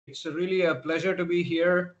It's really a pleasure to be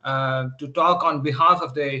here to talk on behalf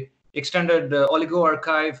of the extended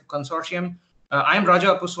OligoArchive Consortium. I'm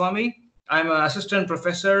Raja Apuswamy. I'm an assistant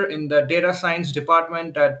professor in the data science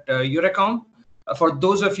department at Eurecom. For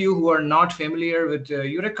those of you who are not familiar with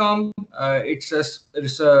Eurecom,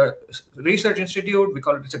 it's a research institute. We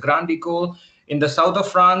call it, it's a Grande École in the south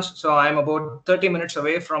of France. So I'm about 30 minutes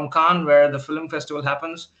away from Cannes, where the film festival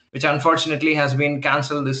happens, which unfortunately has been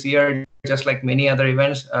canceled this year, just like many other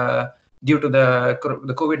events due to the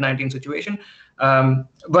COVID-19 situation.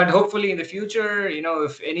 But hopefully in the future,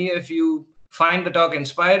 if any of you find the talk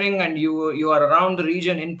inspiring and you are around the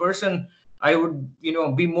region in person, I would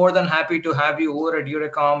be more than happy to have you over at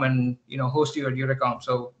Eurecom and host you at Eurecom.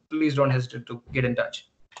 So please don't hesitate to get in touch.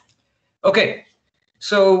 Okay,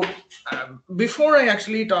 so before I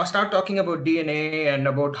actually start talking about DNA and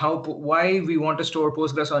about why we want to store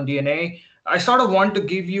Postgres on DNA, I sort of want to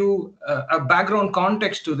give you a background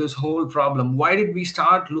context to this whole problem. Why did we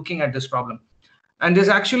start looking at this problem? And this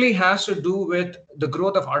actually has to do with the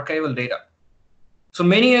growth of archival data. So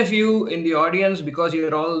many of you in the audience, because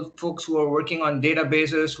you're all folks who are working on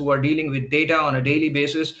databases, who are dealing with data on a daily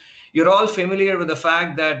basis, you're all familiar with the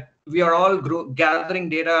fact that we are all gathering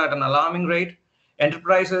data at an alarming rate.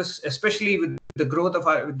 Enterprises, especially with the growth of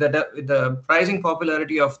the rising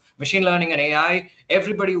popularity of machine learning and AI,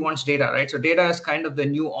 everybody wants data, right? So data is kind of the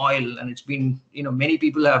new oil, and it's been, many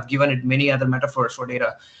people have given it many other metaphors for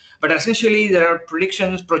data. But essentially, there are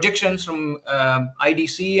projections from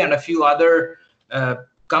IDC and a few other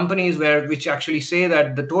companies which actually say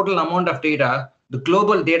that the total amount of data, the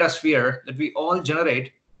global data sphere that we all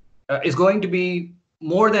generate, is going to be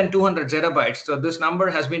more than 200 zettabytes. So this number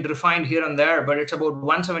has been refined here and there, but it's about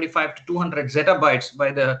 175 to 200 zettabytes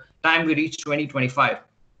by the time we reach 2025.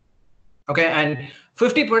 Okay, and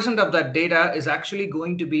 50% of that data is actually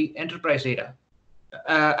going to be enterprise data.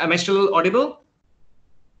 Am I still audible?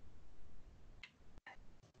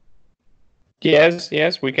 Yes,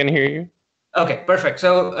 we can hear you. Okay, perfect.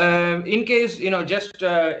 So in case,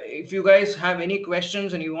 if you guys have any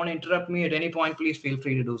questions and you want to interrupt me at any point, please feel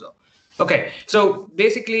free to do so. Okay, so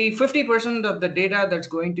basically 50% of the data that's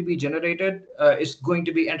going to be generated is going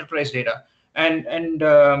to be enterprise data. And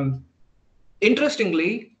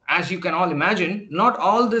interestingly, as you can all imagine, not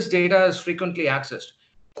all this data is frequently accessed.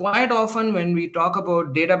 Quite often when we talk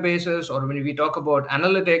about databases or when we talk about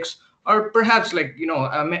analytics, or perhaps like,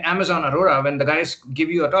 Amazon Aurora, when the guys give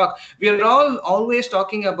you a talk, we are always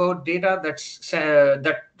talking about data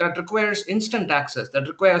that requires instant access, that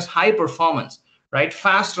requires high performance, right?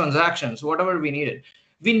 Fast transactions, whatever we needed.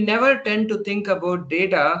 We never tend to think about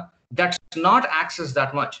data that's not accessed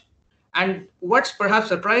that much. And what's perhaps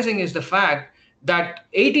surprising is the fact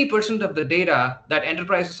that 80% of the data that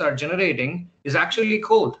enterprises are generating is actually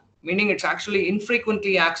cold, meaning it's actually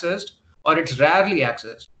infrequently accessed or it's rarely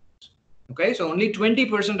accessed. Okay, so only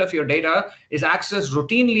 20% of your data is accessed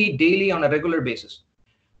routinely, daily, on a regular basis.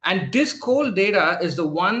 And this cold data is the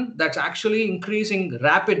one that's actually increasing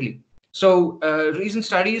rapidly. So recent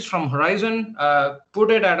studies from Horizon put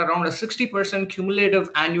it at around a 60% cumulative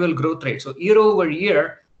annual growth rate. So year over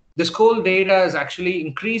year, this cold data is actually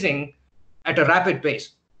increasing at a rapid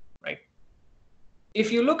pace, right?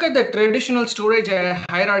 If you look at the traditional storage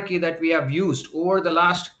hierarchy that we have used over the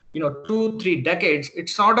last 2-3 decades, it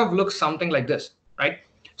sort of looks something like this, right?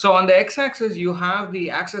 So on the x-axis, you have the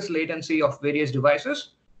access latency of various devices.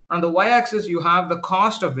 On the y-axis, you have the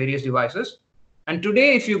cost of various devices. And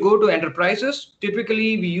today, if you go to enterprises,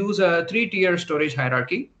 typically we use a 3-tier storage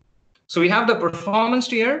hierarchy. So we have the performance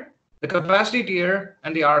tier, the capacity tier,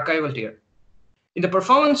 and the archival tier. In the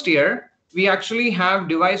performance tier, we actually have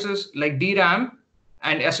devices like DRAM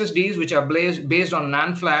and SSDs, which are based on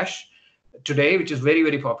NAND flash today, which is very,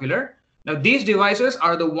 very popular. Now, these devices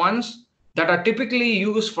are the ones that are typically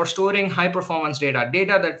used for storing high performance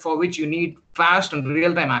data for which you need fast and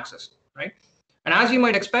real-time access, right? And as you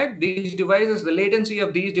might expect, these devices, the latency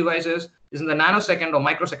of these devices is in the nanosecond or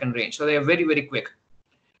microsecond range. So they are very, very quick.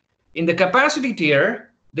 In the capacity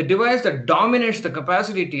tier, the device that dominates the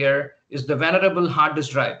capacity tier is the venerable hard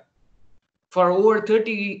disk drive. For over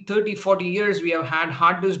 30, 40 years, we have had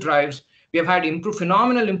hard disk drives. We have had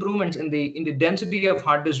phenomenal improvements in the density of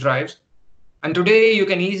hard disk drives. And today you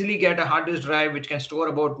can easily get a hard disk drive which can store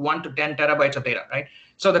about 1 to 10 terabytes of data, right?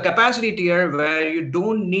 So the capacity tier where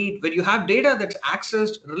you have data that's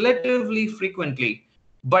accessed relatively frequently,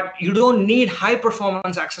 but you don't need high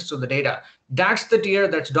performance access to the data. That's the tier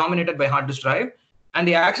that's dominated by hard disk drive. And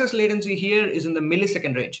the access latency here is in the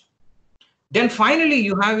millisecond range. Then finally,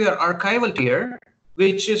 you have your archival tier,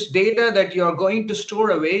 which is data that you're going to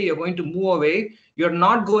store away, you're going to move away. You're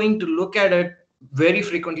not going to look at it very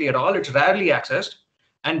frequently at all. It's rarely accessed.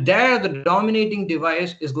 And there, the dominating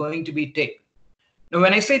device is going to be tape. Now,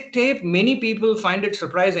 when I say tape, many people find it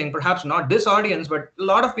surprising, perhaps not this audience, but a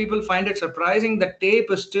lot of people find it surprising that tape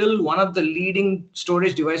is still one of the leading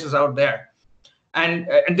storage devices out there. And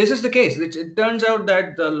this is the case. It turns out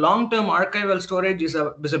that the long-term archival storage is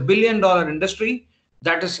a billion-dollar industry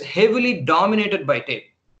that is heavily dominated by tape,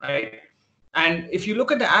 right? And if you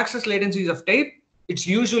look at the access latencies of tape, it's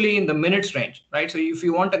usually in the minutes range, right? So if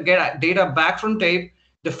you want to get data back from tape,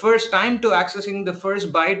 the first time to accessing the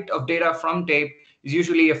first byte of data from tape is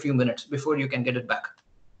usually a few minutes before you can get it back.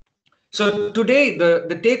 So today,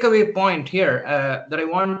 the takeaway point here that I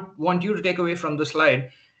want you to take away from the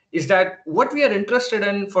slide is that what we are interested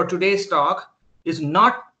in for today's talk is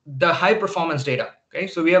not the high performance data. Okay,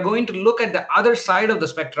 so we are going to look at the other side of the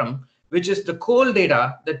spectrum, which is the cold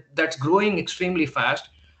data that's growing extremely fast.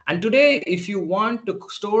 And today, if you want to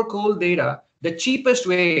store cold data, the cheapest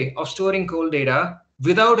way of storing cold data,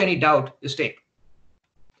 without any doubt, is tape.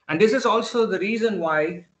 And this is also the reason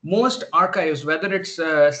why most archives, whether it's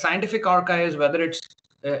scientific archives, whether it's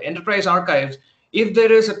enterprise archives, if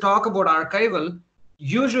there is a talk about archival,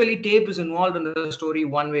 usually tape is involved in the story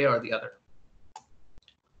one way or the other.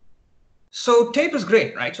 So tape is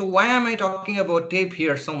great, right? So why am I talking about tape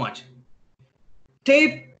here so much?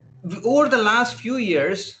 Tape, over the last few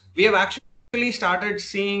years, we have actually started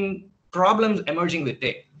seeing problems emerging with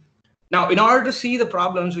tape. Now, in order to see the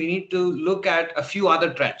problems, we need to look at a few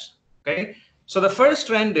other trends, okay? So the first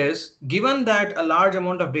trend is, given that a large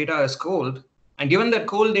amount of data is cold, and given that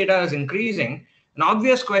cold data is increasing, an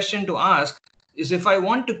obvious question to ask is, if I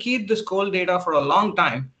want to keep this cold data for a long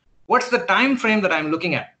time, what's the time frame that I'm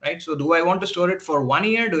looking at, right? So do I want to store it for 1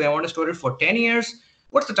 year? Do I want to store it for 10 years?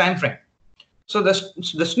 What's the time frame? So the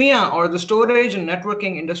SNIA, or the Storage and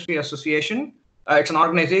Networking Industry Association, it's an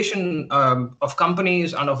organization of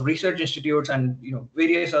companies and of research institutes and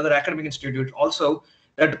various other academic institutes also,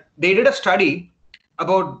 that they did a study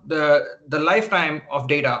about the lifetime of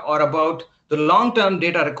data, or about the long-term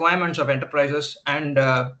data requirements of enterprises and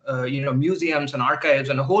museums and archives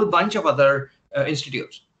and a whole bunch of other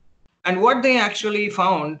institutes. And what they actually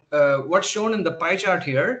found, what's shown in the pie chart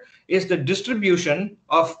here, is the distribution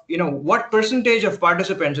of what percentage of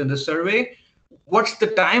participants in this survey, what's the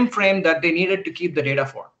time frame that they needed to keep the data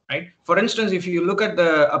for, right? For instance, if you look at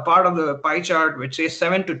a part of the pie chart which says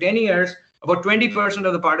 7 to 10 years, about 20%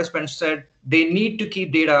 of the participants said they need to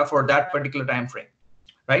keep data for that particular time frame,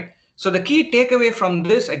 right? So the key takeaway from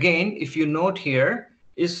this, again, if you note here,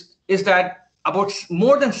 is that about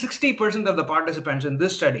more than 60% of the participants in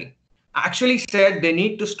this study actually said they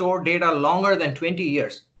need to store data longer than 20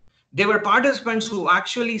 years. There were participants who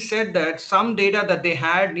actually said that some data that they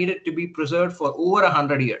had needed to be preserved for over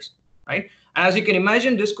 100 years, right? And as you can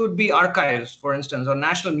imagine, this could be archives, for instance, or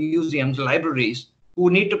national museums, libraries, who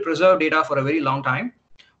need to preserve data for a very long time.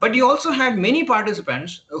 But you also had many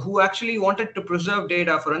participants who actually wanted to preserve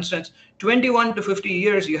data. For instance, 21 to 50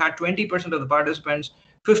 years, you had 20% of the participants.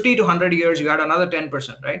 50 to 100 years, you had another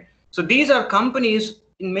 10%, right? So these are companies,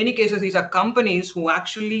 in many cases, these are companies who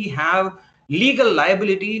actually have legal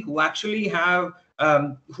liability, who actually have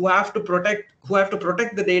who have to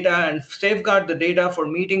protect the data and safeguard the data for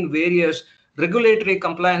meeting various regulatory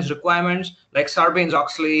compliance requirements like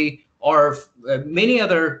Sarbanes-Oxley, or many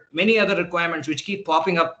other requirements which keep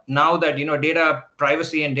popping up now that data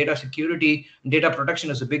privacy and data security and data protection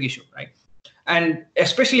is a big issue, right? And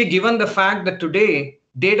especially given the fact that today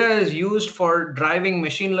data is used for driving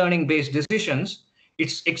machine learning based decisions,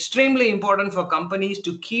 it's extremely important for companies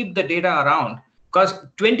to keep the data around, because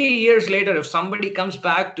 20 years later, if somebody comes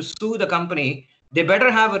back to sue the company, they better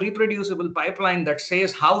have a reproducible pipeline that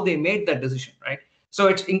says how they made that decision, right? So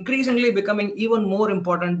it's increasingly becoming even more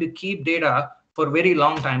important to keep data for very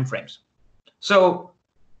long time frames. So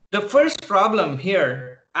the first problem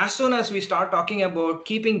here, as soon as we start talking about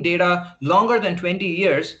keeping data longer than 20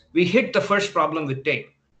 years, we hit the first problem with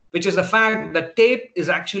tape, which is the fact that tape is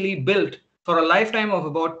actually built for a lifetime of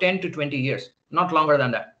about 10 to 20 years, not longer than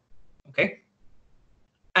that, okay?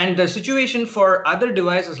 And the situation for other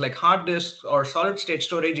devices like hard disks or solid state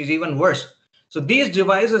storage is even worse. So these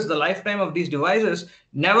devices, the lifetime of these devices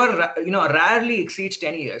rarely exceeds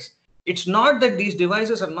 10 years. It's not that these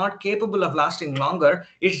devices are not capable of lasting longer.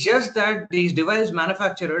 It's just that these device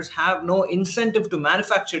manufacturers have no incentive to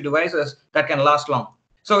manufacture devices that can last long.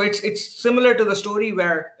 So it's similar to the story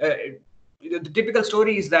where the typical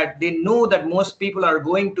story is that they know that most people are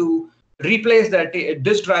going to replace their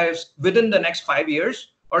disk drives within the next 5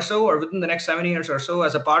 years or so, or within the next 7 years or so,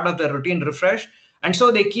 as a part of their routine refresh. And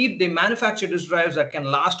so they manufacture disk drives that can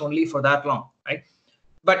last only for that long, right?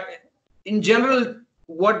 But in general,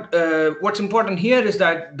 what's important here is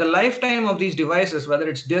that the lifetime of these devices, whether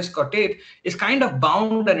it's disk or tape, is kind of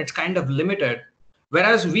bound and it's kind of limited.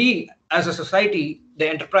 Whereas we, as a society, the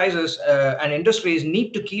enterprises and industries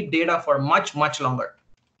need to keep data for much, much longer.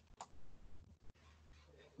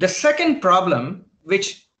 The second problem,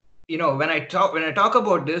 which when I talk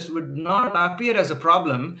about this, would not appear as a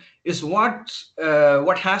problem, is what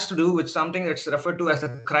has to do with something that's referred to as the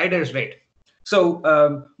Kreider's rate. So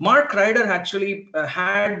Mark Kreider actually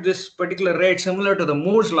had this particular rate similar to the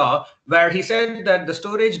Moore's law, where he said that the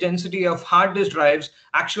storage density of hard disk drives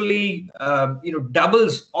actually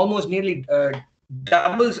doubles, almost nearly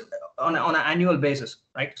doubles on an annual basis,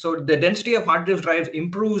 right? So the density of hard disk drives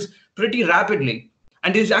improves pretty rapidly.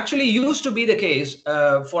 And this actually used to be the case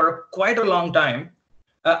for quite a long time,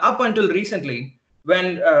 up until recently,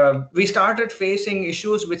 when we started facing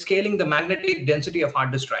issues with scaling the magnetic density of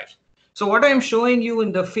hard disk drives. So what I'm showing you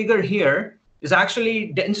in the figure here is actually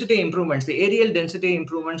density improvements, the areal density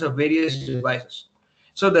improvements of various devices.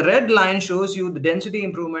 So the red line shows you the density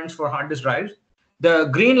improvements for hard disk drives. The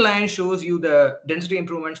green line shows you the density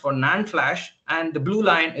improvements for NAND flash, and the blue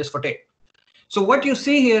line is for tape. So what you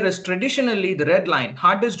see here is traditionally the red line,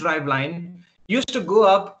 hard disk drive line, used to go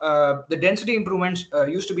up. The density improvements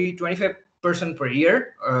used to be 25% per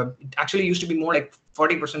year. It actually used to be more like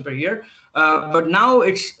 40% per year. But now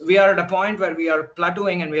we are at a point where we are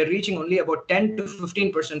plateauing and we are reaching only about 10 to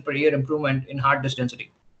 15% per year improvement in hard disk density.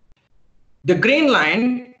 The green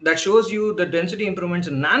line that shows you the density improvements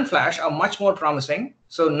in NAND flash are much more promising.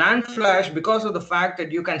 So NAND flash, because of the fact that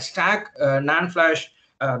you can stack NAND flash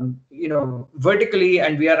vertically,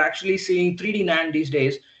 and we are actually seeing 3D NAND these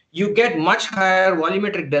days, you get much higher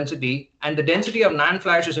volumetric density, and the density of NAND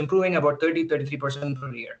flash is improving about 33%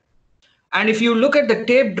 per year. And if you look at the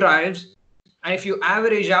tape drives, and if you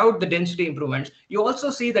average out the density improvements, you also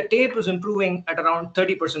see the tape is improving at around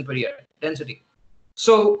 30% per year density.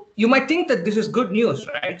 So you might think that this is good news,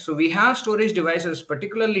 right? So we have storage devices,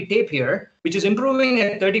 particularly tape here, which is improving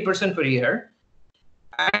at 30% per year.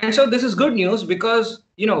 And so this is good news because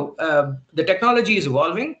the technology is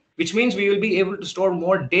evolving, which means we will be able to store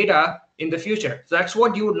more data in the future. So that's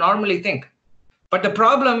what you would normally think. But the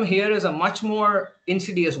problem here is a much more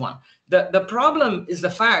insidious one. The problem is the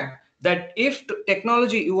fact that if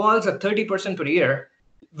technology evolves at 30% per year,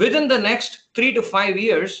 within the next 3 to 5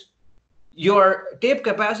 years, your tape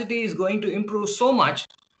capacity is going to improve so much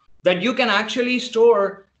that you can actually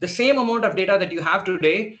store the same amount of data that you have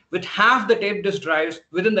today with half the tape disk drives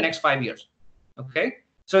within the next 5 years. Okay,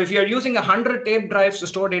 so if you're using 100 tape drives to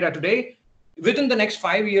store data today, within the next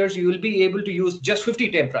 5 years, you will be able to use just 50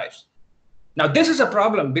 tape drives. Now, this is a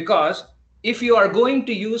problem because if you are going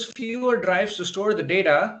to use fewer drives to store the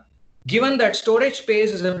data, given that storage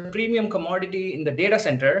space is a premium commodity in the data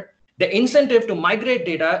center, the incentive to migrate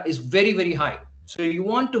data is very, very high. So you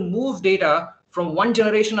want to move data from one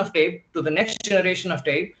generation of tape to the next generation of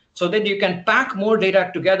tape so that you can pack more data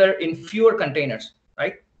together in fewer containers,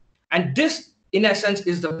 right? And this, in essence,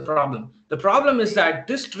 is the problem. The problem is that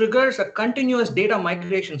this triggers a continuous data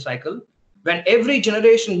migration cycle. When every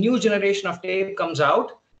new generation of tape comes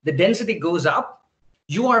out, the density goes up.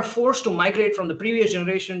 You are forced to migrate from the previous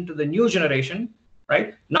generation to the new generation,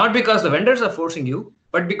 right? Not because the vendors are forcing you,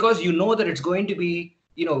 but because you know that it's going to be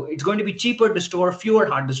cheaper to store fewer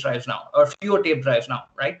hard disk drives now, or fewer tape drives now,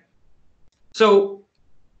 right? So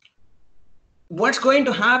what's going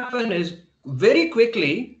to happen is very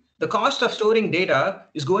quickly, the cost of storing data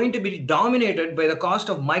is going to be dominated by the cost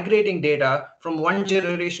of migrating data from one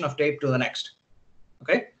generation of tape to the next,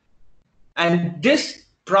 okay? And this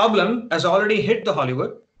problem has already hit the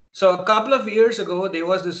Hollywood. So a couple of years ago, there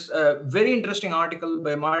was this very interesting article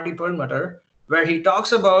by Marty Perlmutter, where he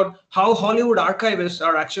talks about how Hollywood archivists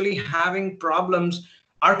are actually having problems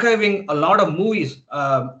archiving a lot of movies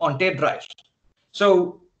on tape drives.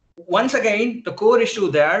 So once again, the core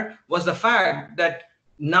issue there was the fact that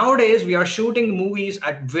nowadays we are shooting movies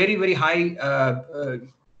at very, very high.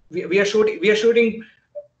 We are shooting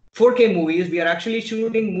 4K movies. We are actually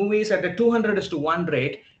shooting movies at a 200:1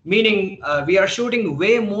 rate, meaning we are shooting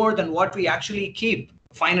way more than what we actually keep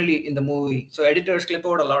finally in the movie. So editors clip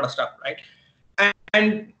out a lot of stuff, right?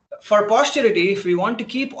 And for posterity, if we want to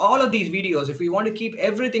keep all of these videos, if we want to keep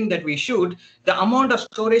everything that we shoot, the amount of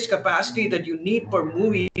storage capacity that you need per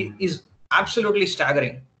movie is absolutely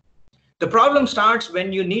staggering. The problem starts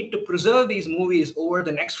when you need to preserve these movies over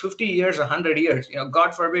the next 50 years, 100 years.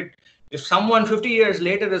 God forbid, if someone 50 years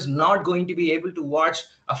later is not going to be able to watch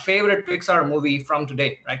a favorite Pixar movie from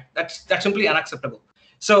today, right? That's simply unacceptable.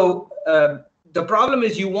 So the problem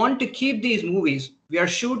is you want to keep these movies We are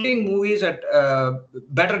shooting movies at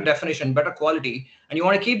better definition, better quality, and you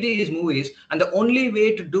want to keep these movies. And the only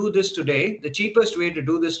way to do this today, the cheapest way to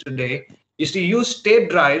do this today, is to use tape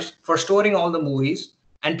drives for storing all the movies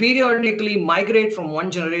and periodically migrate from one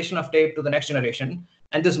generation of tape to the next generation.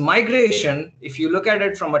 And this migration, if you look at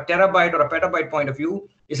it from a terabyte or a petabyte point of view,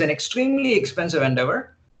 is an extremely expensive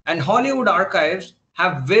endeavor. And Hollywood archives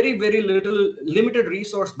have very, very limited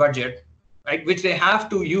resource budget, right, which they have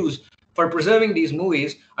to use for preserving these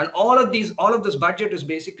movies. And all of this budget is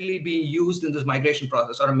basically being used in this migration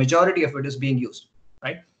process, or a majority of it is being used,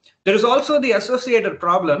 right? There is also the associated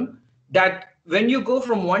problem that when you go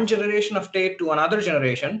from one generation of tape to another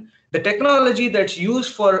generation, the technology that's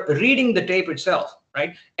used for reading the tape itself,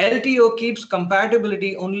 right? LTO keeps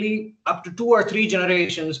compatibility only up to 2 or 3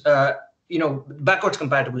 generations, backwards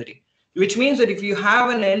compatibility, which means that if you have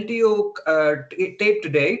an LTO tape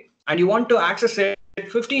today and you want to access it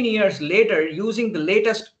 15 years later using the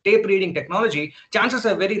latest tape reading technology, chances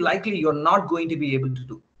are very likely you're not going to be able to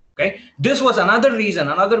do. Okay, this was another reason,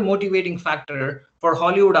 another motivating factor for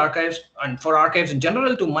Hollywood archives and for archives in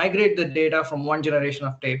general to migrate the data from one generation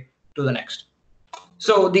of tape to the next.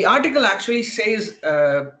 So the article actually says,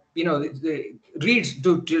 reads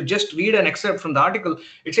to just read an excerpt from the article.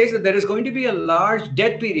 It says that there is going to be a large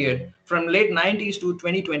dead period from late 90s to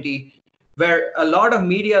 2020, where a lot of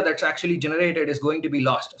media that's actually generated is going to be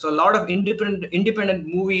lost. So a lot of independent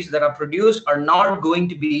movies that are produced are not going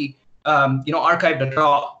to be archived at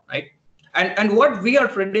all, right? And what we are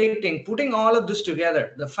predicting, putting all of this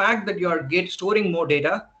together, the fact that you are storing more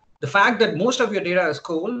data, the fact that most of your data is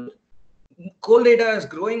cold data is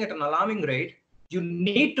growing at an alarming rate. You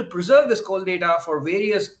need to preserve this cold data for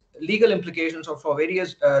various legal implications or for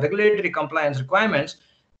various regulatory compliance requirements.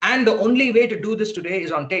 And the only way to do this today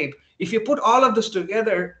is on tape. If you put all of this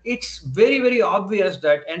together, it's very, very obvious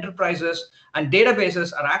that enterprises and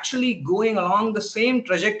databases are actually going along the same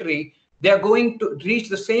trajectory. They are going to reach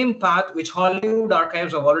the same path which Hollywood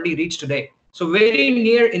archives have already reached today. So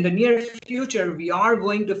in the near future, we are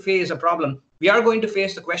going to face a problem. We are going to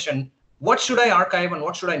face the question, what should I archive and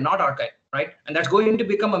what should I not archive, right? And that's going to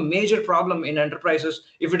become a major problem in enterprises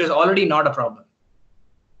if it is already not a problem.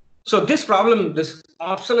 So this problem, this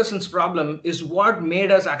obsolescence problem, is what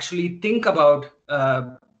made us actually think about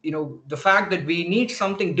the fact that we need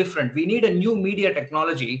something different. We need a new media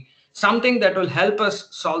technology, something that will help us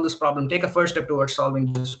solve this problem, take a first step towards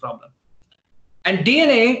solving this problem. And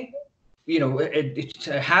DNA, it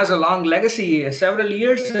has a long legacy. Several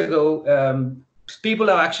years ago, people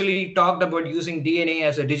have actually talked about using DNA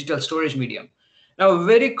as a digital storage medium. Now, a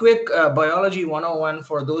very quick biology 101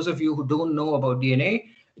 for those of you who don't know about DNA.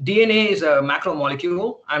 DNA is a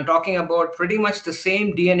macromolecule. I'm talking about pretty much the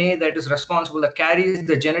same DNA that is responsible, that carries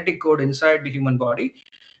the genetic code inside the human body.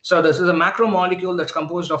 So this is a macromolecule that's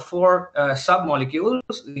composed of 4 submolecules.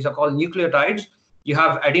 These are called nucleotides. You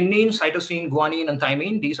have adenine, cytosine, guanine, and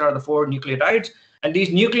thymine. These are the 4 nucleotides. And these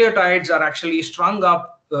nucleotides are actually strung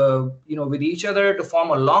up with each other to form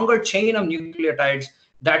a longer chain of nucleotides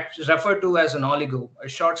that's referred to as an oligo. A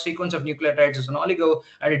short sequence of nucleotides is an oligo,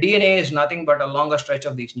 and a DNA is nothing but a longer stretch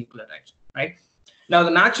of these nucleotides, right? Now,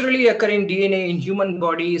 the naturally occurring DNA in human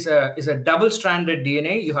body is a double-stranded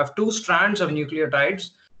DNA. You have 2 strands of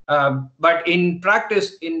nucleotides, but in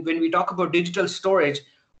practice, when we talk about digital storage,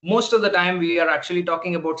 most of the time we are actually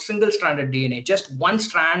talking about single-stranded DNA, just one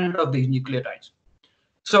strand of these nucleotides.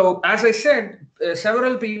 So as I said,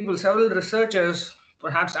 several researchers,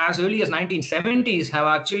 perhaps as early as 1970s, have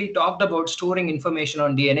actually talked about storing information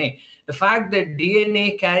on DNA. The fact that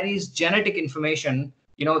DNA carries genetic information,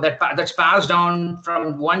 that's passed down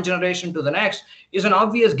from one generation to the next, is an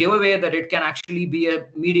obvious giveaway that it can actually be a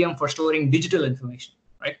medium for storing digital information,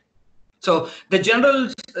 right? So the general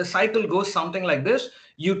cycle goes something like this.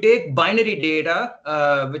 You take binary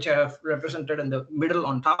data, which I have represented in the middle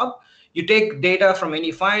on top. You take data from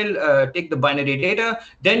any file, take the binary data,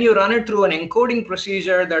 then you run it through an encoding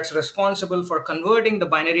procedure that's responsible for converting the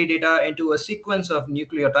binary data into a sequence of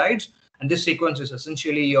nucleotides. And this sequence is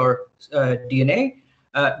essentially your DNA.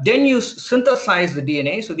 Then you synthesize the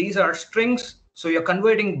DNA. So these are strings. So you're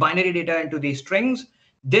converting binary data into these strings.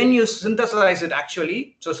 Then you synthesize it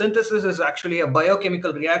actually. So synthesis is actually a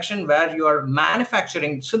biochemical reaction where you are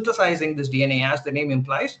synthesizing this DNA, as the name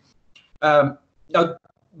implies. Now,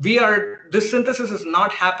 this synthesis is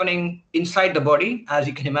not happening inside the body, as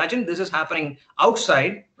you can imagine. This is happening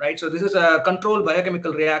outside, right? So this is a controlled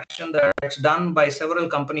biochemical reaction that's done by several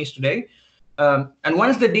companies today. And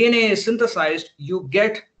once the DNA is synthesized, you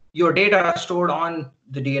get your data stored on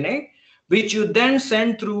the DNA. which you then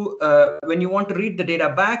send through. When you want to read the data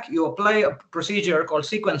back, you apply a procedure called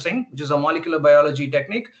sequencing, which is a molecular biology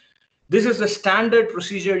technique. This is the standard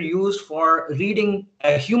procedure used for reading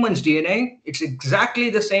a human's DNA. It's exactly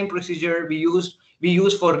the same procedure we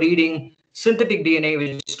use for reading synthetic DNA,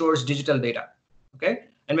 which stores digital data. Okay,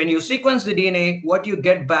 and when you sequence the DNA, what you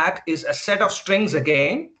get back is a set of strings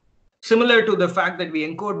again, similar to the fact that we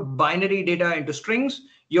encode binary data into strings.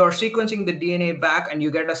 You're sequencing the DNA back and you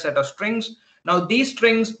get a set of strings. Now, these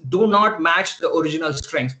strings do not match the original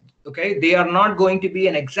strings. Okay, they are not going to be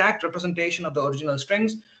an exact representation of the original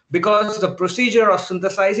strings because the procedure of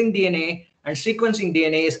synthesizing DNA and sequencing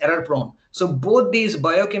DNA is error prone. So both these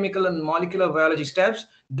biochemical and molecular biology steps,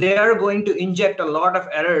 they are going to inject a lot of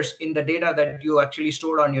errors in the data that you actually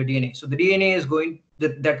stored on your DNA. So the DNA is going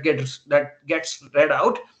that gets read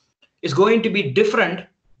out is going to be different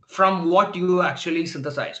from what you actually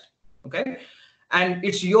synthesized. Okay, and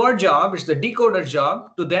it's your job, it's the decoder's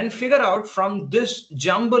job to then figure out from this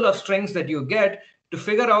jumble of strings that you get to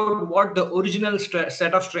figure out what the original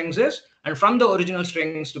set of strings is, and from the original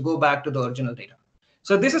strings to go back to the original data.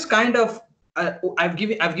 So this is kind of I've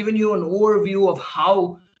given you an overview of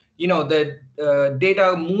how the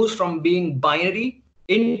data moves from being binary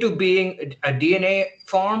into being a DNA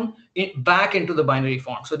form back into the binary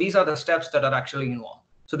form. So these are the steps that are actually involved.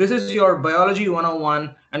 So this is your biology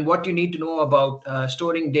 101 and what you need to know about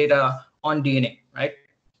storing data on DNA, right?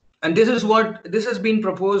 And this has been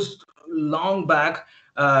proposed long back,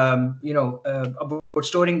 about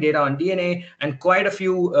storing data on DNA, and quite a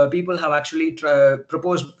few people have actually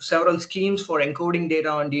proposed several schemes for encoding data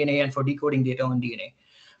on DNA and for decoding data on DNA.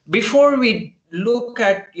 Before we look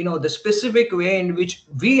at the specific way in which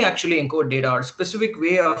we actually encode data, or specific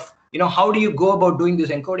way of how do you go about doing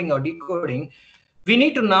this encoding or decoding, we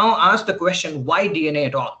need to now ask the question, why DNA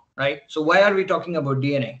at all, right? So why are we talking about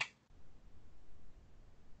DNA?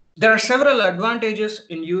 There are several advantages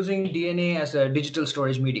in using DNA as a digital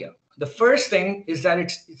storage media. The first thing is that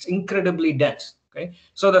it's incredibly dense. Okay,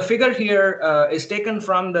 so the figure here is taken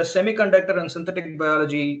from the Semiconductor and Synthetic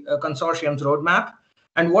Biology Consortium's roadmap,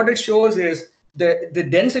 and what it shows is the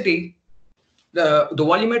density, the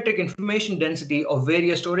volumetric information density of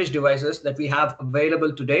various storage devices that we have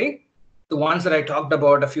available today, the ones that I talked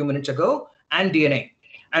about a few minutes ago, and DNA.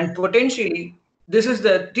 And potentially, this is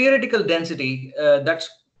the theoretical density that's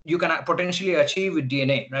you can potentially achieve with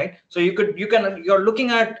DNA, right? So you're looking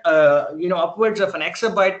at upwards of an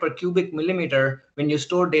exabyte per cubic millimeter when you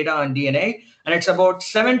store data on DNA, and it's about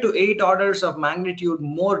 7 to 8 orders of magnitude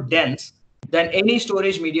more dense than any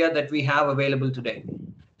storage media that we have available today.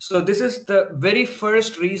 So this is the very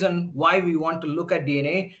first reason why we want to look at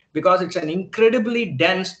DNA, because it's an incredibly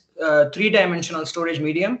dense three-dimensional storage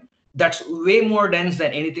medium that's way more dense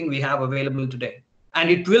than anything we have available today. And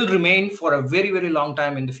it will remain for a very, very long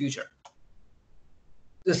time in the future.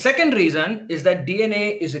 The second reason is that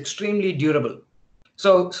DNA is extremely durable.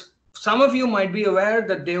 So some of you might be aware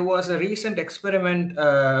that there was a recent experiment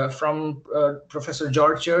from Professor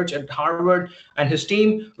George Church at Harvard and his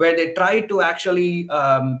team, where they tried to actually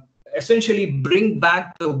essentially bring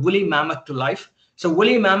back the woolly mammoth to life. So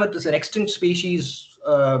woolly mammoth is an extinct species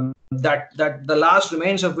that the last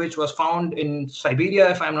remains of which was found in Siberia,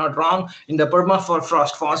 if I'm not wrong, in the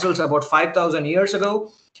permafrost fossils about 5,000 years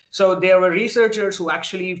ago. So there were researchers who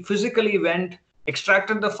actually physically went,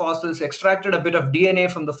 extracted the fossils, extracted a bit of DNA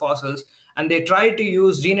from the fossils, and they tried to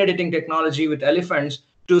use gene editing technology with elephants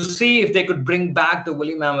to see if they could bring back the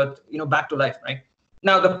woolly mammoth, back to life, right?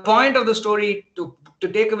 Now, the point of the story to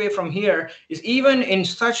take away from here is, even in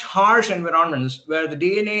such harsh environments where the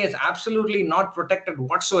DNA is absolutely not protected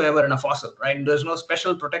whatsoever in a fossil, right? And there's no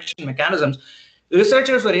special protection mechanisms. The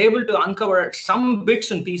researchers were able to uncover some bits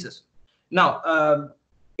and pieces. Now,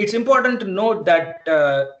 it's important to note that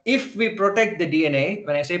if we protect the DNA,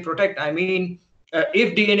 when I say protect, I mean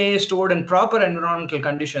if DNA is stored in proper environmental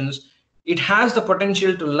conditions, it has the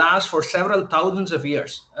potential to last for several thousands of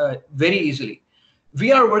years very easily.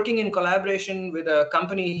 We are working in collaboration with a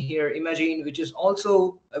company here, Imagine,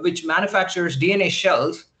 which manufactures DNA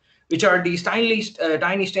shells, which are these tiny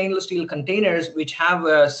stainless steel containers which have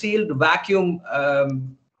a sealed vacuumed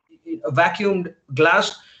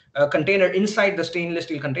glass container inside the stainless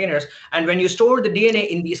steel containers. And when you store the DNA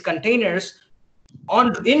in these containers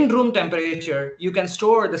in room temperature, you can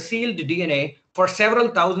store the sealed DNA for several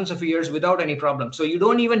thousands of years without any problem. So you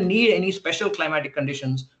don't even need any special climatic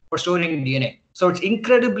conditions for storing DNA. So it's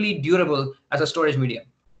incredibly durable as a storage medium.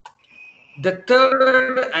 The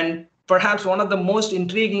third, and perhaps one of the most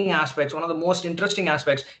intriguing aspects, one of the most interesting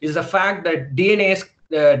aspects, is the fact that DNA's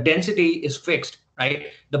density is fixed, right?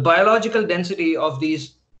 The biological density of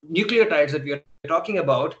these nucleotides that we are talking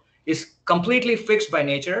about is completely fixed by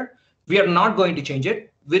nature. We are not going to change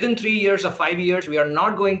it. Within 3 years or 5 years, we are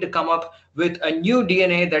not going to come up with a new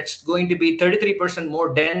DNA that's going to be 33%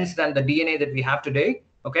 more dense than the DNA that we have today.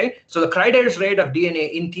 Okay, so the Kreider's rate of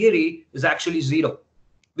DNA in theory is actually 0,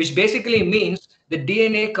 which basically means the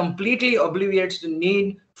DNA completely obviates the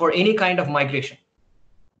need for any kind of migration.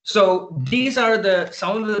 So these are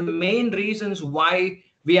some of the main reasons why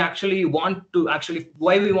we want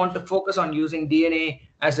to focus on using DNA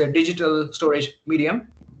as a digital storage medium.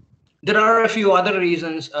 There are a few other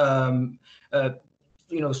reasons,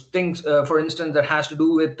 things, for instance, that has to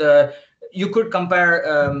do with you could compare,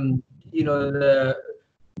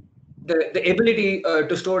 the ability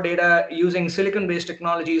to store data using silicon-based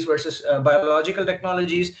technologies versus biological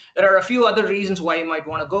technologies. There are a few other reasons why you might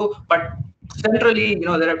want to go, but centrally,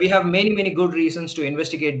 we have many good reasons to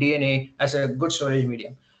investigate DNA as a good storage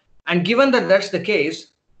medium. And given that that's the case,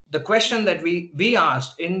 the question that we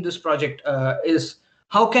asked in this project is,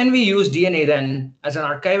 how can we use DNA then as an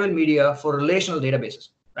archival media for relational databases,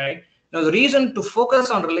 right? Now, the reason to focus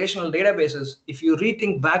on relational databases, if you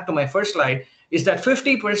rethink back to my first slide, is that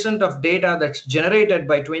 50% of data that's generated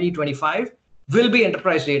by 2025 will be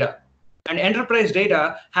enterprise data. And enterprise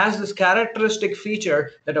data has this characteristic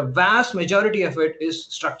feature that a vast majority of it is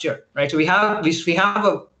structured, right? So we have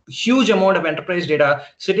a huge amount of enterprise data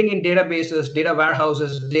sitting in databases, data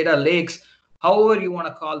warehouses, data lakes, however you want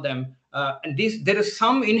to call them. And there is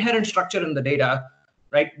some inherent structure in the data,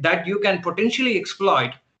 right, that you can potentially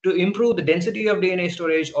exploit to improve the density of DNA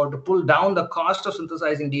storage or to pull down the cost of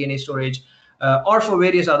synthesizing DNA storage, or for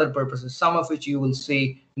various other purposes, some of which you will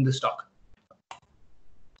see in this talk.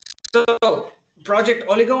 So Project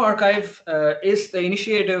OligoArchive is the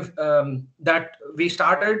initiative that we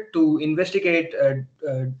started to investigate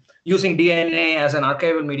using DNA as an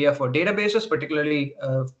archival media for databases, particularly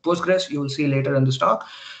Postgres, you will see later in this talk.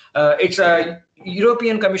 It's a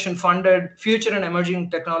European Commission funded Future and Emerging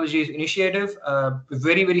Technologies initiative.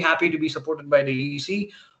 Very happy to be supported by the EC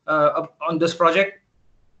on this project.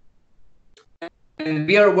 And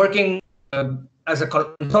we are working as a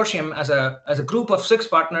consortium, as a group of 6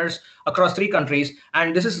 partners across 3 countries.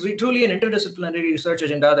 And this is truly an interdisciplinary research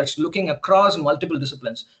agenda that's looking across multiple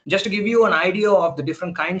disciplines. Just to give you an idea of the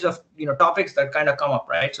different kinds of topics that kind of come up,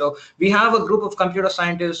 right? So we have a group of computer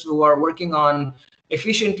scientists who are working on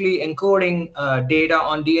efficiently encoding data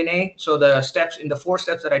on DNA. So the 4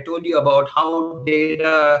 steps that I told you about, how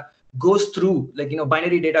data goes through,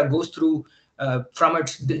 binary data goes through from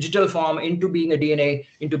its digital form into being a DNA,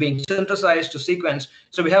 into being synthesized to sequence.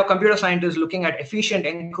 So we have computer scientists looking at efficient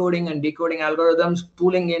encoding and decoding algorithms,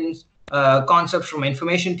 pulling in concepts from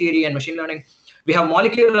information theory and machine learning. We have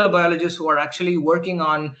molecular biologists who are actually working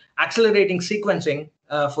on accelerating sequencing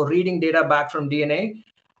for reading data back from DNA,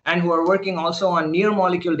 and who are working also on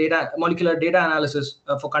molecular data analysis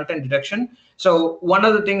for content detection. So one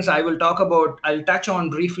of the things I'll touch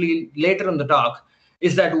on briefly later in the talk,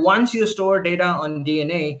 is that once you store data on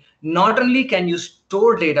DNA, not only can you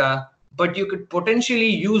store data, but you could potentially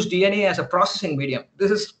use DNA as a processing medium. This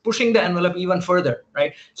is pushing the envelope even further,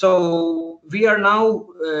 right? So we are now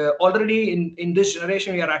already in this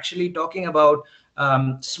generation, we are actually talking about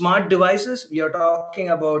smart devices. We are talking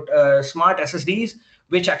about smart SSDs,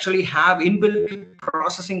 which actually have inbuilt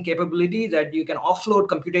processing capability that you can offload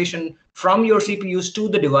computation from your CPUs to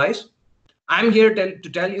the device. I'm here to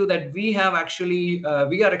tell you that we have actually,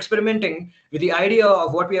 we are experimenting with the idea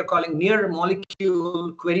of what we are calling near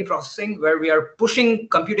molecule query processing, where we are pushing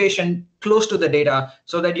computation close to the data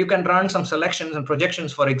so that you can run some selections and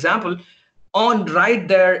projections, for example, on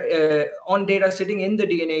data sitting in the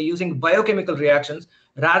DNA using biochemical reactions,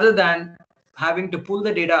 rather than having to pull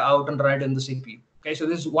the data out and run it in the CPU. Okay, so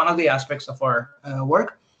this is one of the aspects of our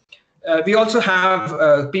work. We also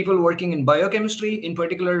have people working in biochemistry. In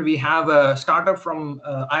particular, we have a startup from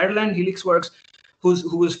Ireland, HelixWorks,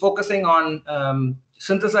 who is focusing on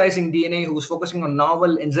synthesizing DNA, who's focusing on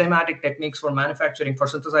novel enzymatic techniques for manufacturing, for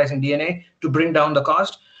synthesizing DNA to bring down the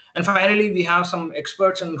cost. And finally, we have some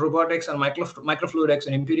experts in robotics and microfluidics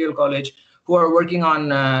in Imperial College who are working on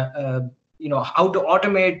how to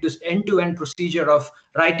automate this end-to-end procedure of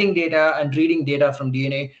writing data and reading data from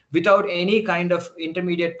DNA without any kind of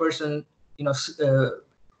intermediate person,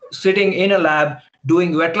 sitting in a lab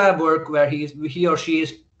doing wet lab work where he or she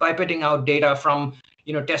is pipetting out data from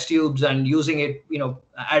test tubes and using it,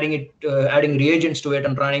 adding reagents to it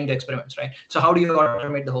and running the experiments, right? So how do you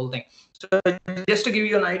automate the whole thing? So just to give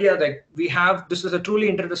you an idea, that this is a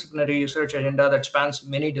truly interdisciplinary research agenda that spans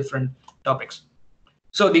many different topics.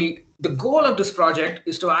 So the goal of this project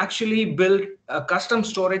is to actually build a custom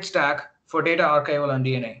storage stack for data archival on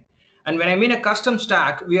DNA. And when I mean a custom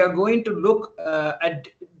stack, we are going to look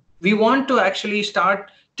we want to actually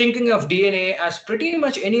start thinking of DNA as pretty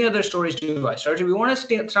much any other storage device, right? So we want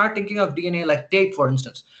to start thinking of DNA like tape, for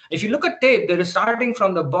instance. If you look at tape, there is starting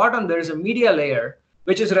from the bottom, there is a media layer,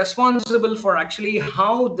 which is responsible for actually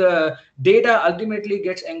how the data ultimately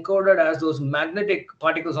gets encoded as those magnetic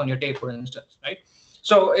particles on your tape, for instance, right?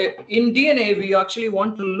 So in DNA, we actually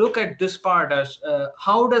want to look at this part as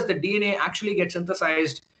how does the DNA actually get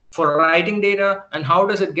synthesized for writing data, and how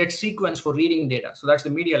does it get sequenced for reading data? So that's the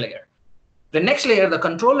media layer. The next layer, the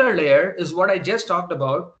controller layer, is what I just talked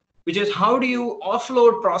about, which is how do you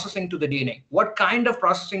offload processing to the DNA? What kind of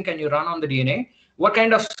processing can you run on the DNA? What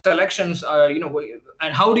kind of selections,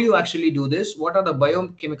 and how do you actually do this? What are the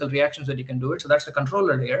biochemical reactions that you can do it? So that's the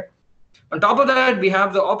controller layer. On top of that, we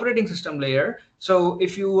have the operating system layer. So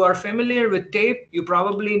if you are familiar with tape, you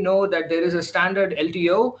probably know that there is a standard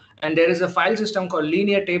LTO, and there is a file system called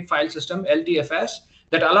linear tape file system, LTFS,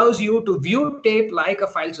 that allows you to view tape like a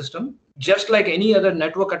file system, just like any other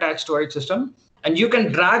network attached storage system. And you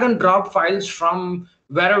can drag and drop files from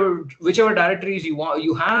whichever directories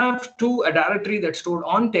you have to a directory that's stored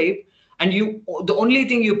on tape. And the only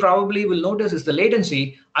thing you probably will notice is the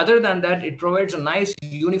latency. Other than that, it provides a nice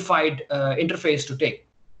unified interface to tape.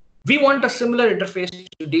 We want a similar interface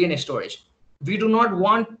to DNA storage. We do not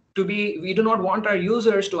want our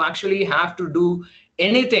users to actually have to do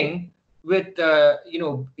anything with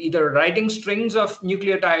either writing strings of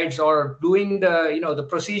nucleotides or doing the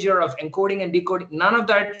procedure of encoding and decoding. None of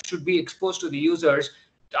that should be exposed to the users.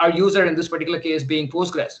 Our user in this particular case being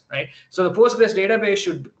Postgres, right? So the Postgres database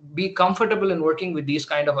should be comfortable in working with these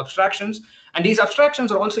kind of abstractions. And these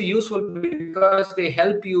abstractions are also useful because they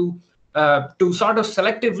help you to sort of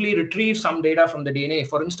selectively retrieve some data from the DNA.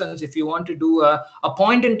 For instance, if you want to do a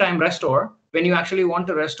point-in-time restore, when you actually want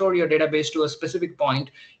to restore your database to a specific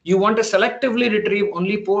point, you want to selectively retrieve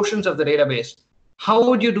only portions of the database. How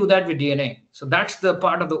would you do that with DNA? So that's the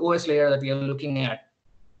part of the OS layer that we are looking at.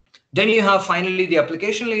 Then you have finally the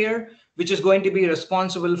application layer, which is going to be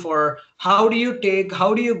responsible for how do you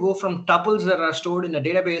go from tuples that are stored in a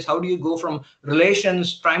database, how do you go from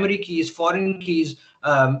relations, primary keys, foreign keys,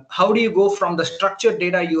 how do you go from the structured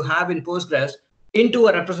data you have in Postgres into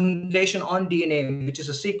a representation on DNA, which is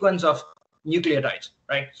a sequence of nucleotides,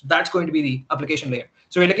 right? So that's going to be the application layer.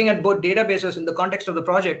 So we're looking at both databases in the context of the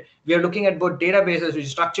project. We are looking at both databases, which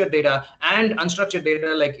is structured data, and unstructured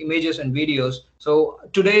data like images and videos. So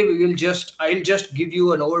today I'll just give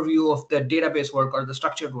you an overview of the database work or the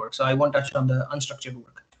structured work. So I won't touch on the unstructured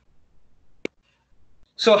work.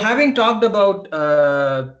 So having talked about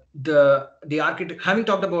the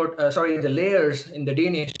layers in the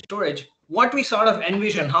DNA storage, what we sort of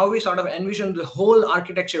envision, how we sort of envision the whole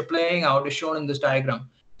architecture playing out is shown in this diagram.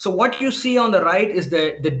 So what you see on the right is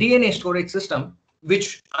the DNA storage system,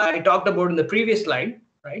 which I talked about in the previous slide,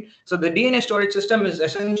 right? So the DNA storage system is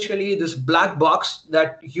essentially this black box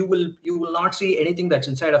that you will not see anything that's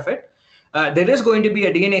inside of it. There is going to be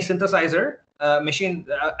a DNA synthesizer a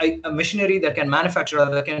machinery that can manufacture or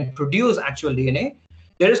that can produce actual DNA.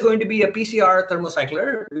 There is going to be a PCR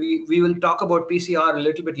thermocycler. We will talk about PCR a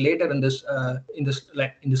little bit later in this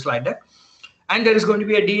slide deck. And there is going to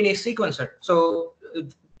be a DNA sequencer. So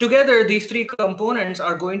together, these three components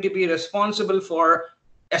are going to be responsible for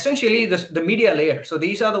essentially the media layer. So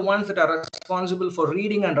these are the ones that are responsible for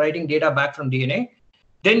reading and writing data back from DNA.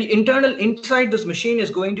 Then inside this machine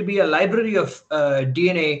is going to be a library of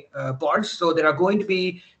DNA pods. So there are going to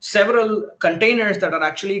be several containers that are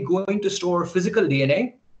actually going to store physical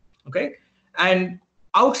DNA. Okay, and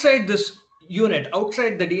outside this unit,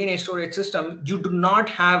 outside the DNA storage system, you do not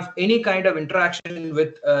have any kind of interaction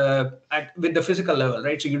with the physical level,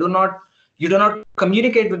 right? So you do not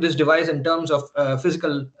communicate with this device in terms of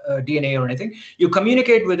physical DNA or anything. You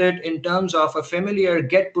communicate with it in terms of a familiar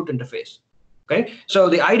get-put interface. Okay, so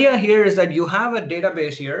the idea here is that you have a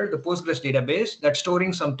database here, the Postgres database, that's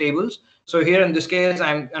storing some tables. So here in this case,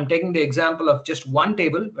 I'm taking the example of just one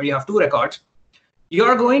table where you have two records. You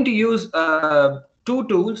are going to use two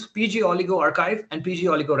tools, PG-OligoArchive and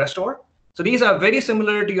PG-OligoRestore. So these are very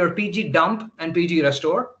similar to your PG-Dump and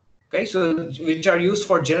PG-Restore. Okay, so which are used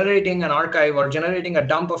for generating an archive or generating a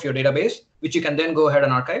dump of your database, which you can then go ahead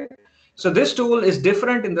and archive. So this tool is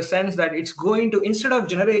different in the sense that it's going to, instead of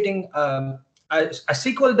generating a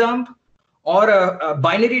SQL dump or a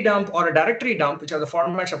binary dump or a directory dump, which are the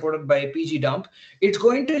formats supported by PG dump, it's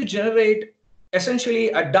going to generate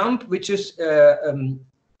essentially a dump, which is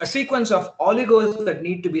a sequence of oligos that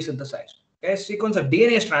need to be synthesized, okay? A sequence of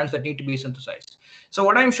DNA strands that need to be synthesized. So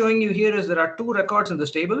what I'm showing you here is there are two records in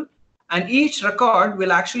this table, and each record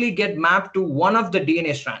will actually get mapped to one of the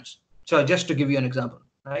DNA strands. So just to give you an example,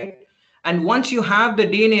 right? And once you have the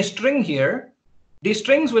DNA string here, these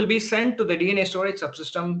strings will be sent to the DNA storage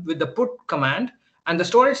subsystem with the put command, and the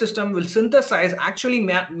storage system will synthesize, actually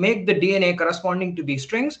make the DNA corresponding to these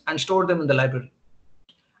strings and store them in the library.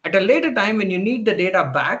 At a later time, when you need the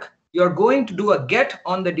data back, you're going to do a get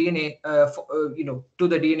on the DNA, to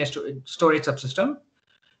the DNA storage subsystem.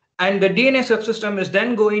 And the DNA subsystem is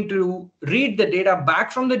then going to read the data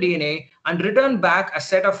back from the DNA and return back a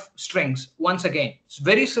set of strings once again. It's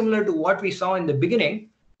very similar to what we saw in the beginning,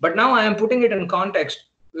 but now I am putting it in context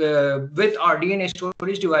with our DNA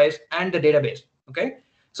storage device and the database. Okay,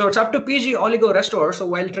 so it's up to PG Oligo Restore. So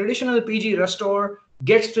while traditional PG Restore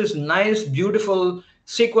gets this nice, beautiful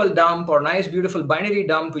SQL dump or nice, beautiful binary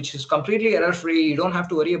dump, which is completely error-free, you don't have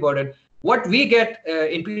to worry about it. What we get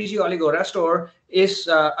in PG Oligo Restore is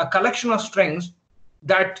a collection of strings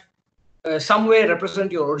that some way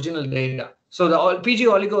represent your original data. So the PG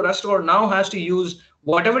Oligo Restore now has to use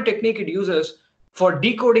whatever technique it uses for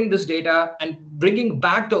decoding this data and bringing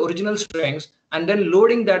back the original strings, and then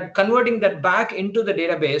loading that, converting that back into the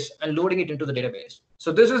database and loading it into the database.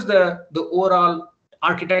 So this is the overall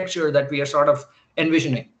architecture that we are sort of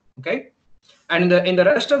envisioning. Okay. And in the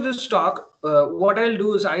rest of this talk, what I'll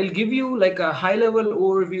do is I'll give you like a high-level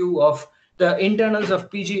overview of the internals of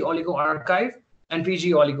PG OligoArchive and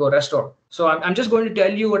PG Oligo Restore. So I'm just going to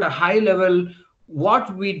tell you at a high level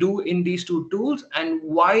what we do in these two tools and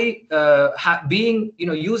why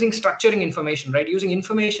using structuring information, right? Using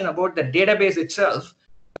information about the database itself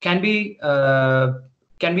can be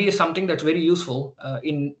something that's very useful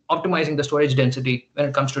in optimizing the storage density when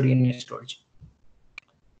it comes to DNA storage.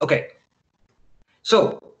 Okay.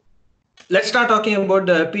 So let's start talking about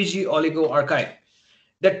the PG OligoArchive.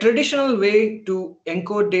 The traditional way to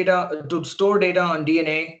encode data, to store data on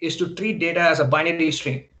DNA, is to treat data as a binary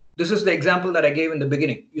stream. This is the example that I gave in the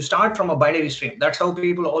beginning. You start from a binary stream. That's how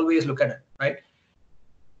people always look at it, right?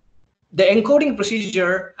 The encoding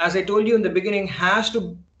procedure, as I told you in the beginning, has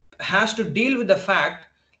to deal with the fact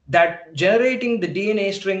that generating the DNA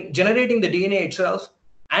itself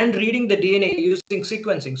and reading the DNA using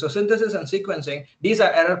sequencing. So synthesis and sequencing, these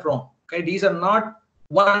are error prone. Okay, these are not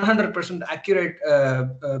 100% accurate,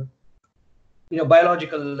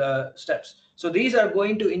 biological steps. So these are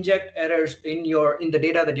going to inject errors in the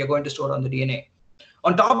data that you're going to store on the DNA.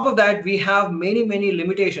 On top of that, we have many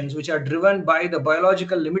limitations which are driven by the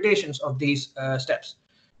biological limitations of these steps.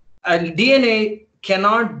 And DNA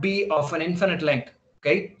cannot be of an infinite length.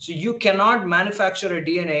 Okay, so you cannot manufacture a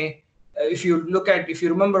DNA. If you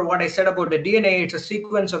remember what I said about the DNA, it's a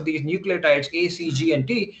sequence of these nucleotides A, C, G, and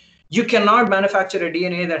T. You cannot manufacture a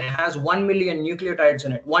DNA that has 1 million nucleotides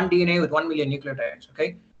in it, one DNA with 1 million nucleotides.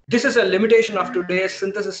 Okay, this is a limitation of today's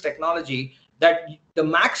synthesis technology, that the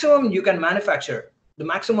maximum you can manufacture, the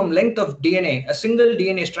maximum length of DNA, a single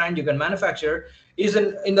DNA strand you can manufacture, is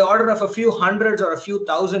in the order of a few hundreds or a few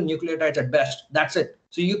thousand nucleotides at best. That's it.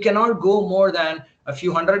 So you cannot go more than a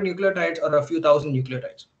few hundred nucleotides or a few thousand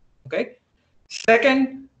nucleotides. Okay.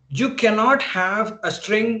 Second, you cannot have a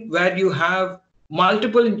string where you have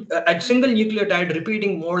a single nucleotide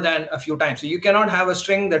repeating more than a few times. So you cannot have a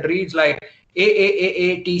string that reads like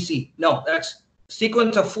AAAATC. No, that's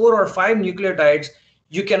sequence of 4 or 5 nucleotides.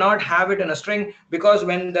 You cannot have it in a string, because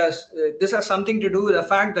when this has something to do with the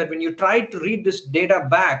fact that when you try to read this data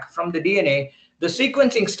back from the DNA, the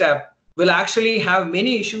sequencing step will actually have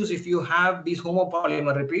many issues if you have these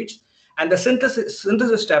homopolymer repeats. And the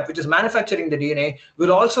synthesis step, which is manufacturing the DNA,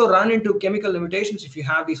 will also run into chemical limitations if you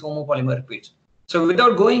have these homopolymer repeats. So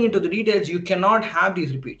without going into the details, you cannot have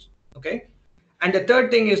these repeats. Okay. And the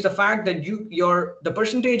third thing is the fact that the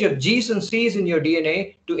percentage of G's and C's in your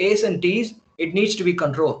DNA to A's and T's, it needs to be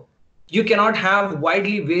controlled. You cannot have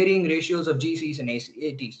widely varying ratios of GCs and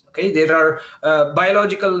ATs. Okay, there are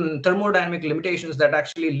biological and thermodynamic limitations that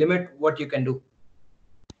actually limit what you can do.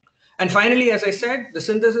 And finally, as I said, the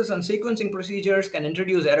synthesis and sequencing procedures can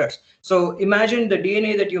introduce errors. So imagine the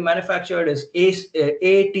DNA that you manufactured is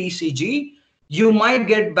ATCG. You might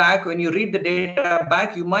get back, when you read the data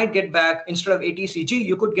back, you might get back, instead of ATCG,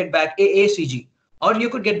 you could get back AACG, or you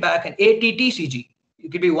could get back an ATTCG.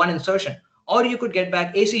 It could be one insertion, or you could get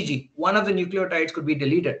back ACG. One of the nucleotides could be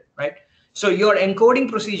deleted, right? So your encoding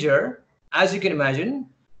procedure, as you can imagine,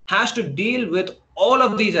 has to deal with all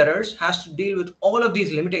of these errors, has to deal with all of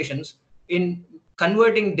these limitations in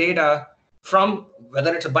converting data from,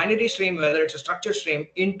 whether it's a binary stream, whether it's a structured stream,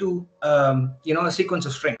 into a sequence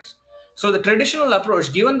of strings. So the traditional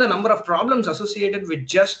approach, given the number of problems associated with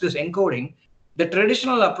just this encoding, the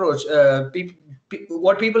traditional approach,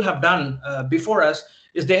 what people have done before us,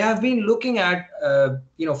 is they have been looking at,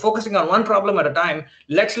 focusing on one problem at a time.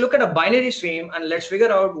 Let's look at a binary stream and let's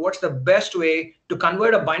figure out what's the best way to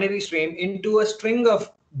convert a binary stream into a string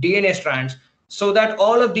of DNA strands so that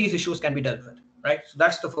all of these issues can be dealt with, right? So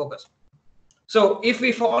that's the focus. So if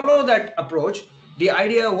we follow that approach, the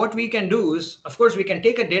idea what we can do is, of course, we can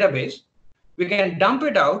take a database, we can dump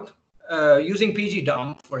it out using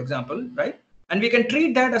pgdump, for example, right? And we can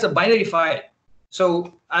treat that as a binary file.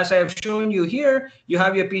 So as I have shown you here, you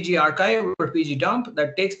have your PgArchive or pgdump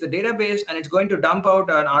that takes the database and it's going to dump out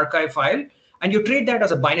an archive file, and you treat that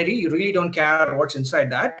as a binary. You really don't care what's inside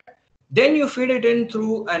that. Then you feed it in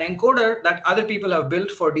through an encoder that other people have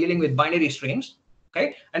built for dealing with binary streams.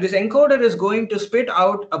 Okay, and this encoder is going to spit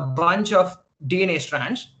out a bunch of DNA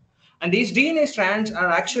strands, and these DNA strands are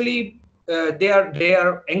actually they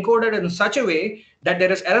are encoded in such a way that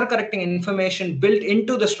there is error correcting information built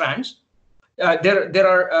into the strands. There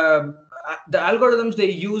are the algorithms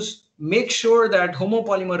they use make sure that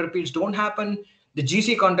homopolymer repeats don't happen. The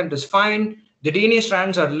GC content is fine. The DNA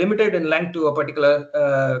strands are limited in length to a particular,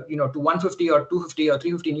 to 150 or 250 or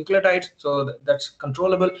 350 nucleotides. So that's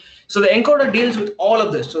controllable. So the encoder deals with all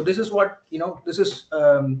of this. So this is what, this is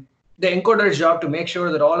the encoder's job to make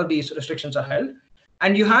sure that all of these restrictions are held.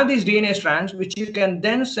 And you have these DNA strands, which you can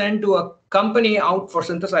then send to a company out for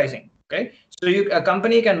synthesizing. Okay, so a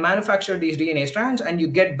company can manufacture these DNA strands and you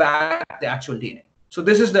get back the actual DNA. So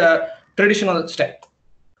this is the traditional step.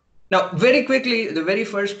 Now, very quickly, the very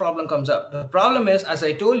first problem comes up. The problem is, as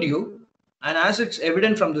I told you, and as it's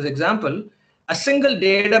evident from this example, a single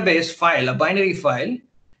database file, a binary file,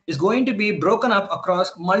 is going to be broken up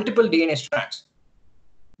across multiple DNA strands.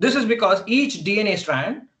 This is because each DNA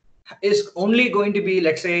strand is only going to be,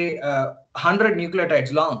 let's say, 100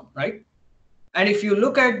 nucleotides long, right? And if you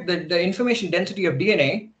look at the information density of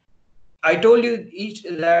DNA, I told you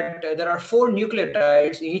that there are 4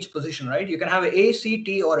 nucleotides in each position, right? You can have an A, C,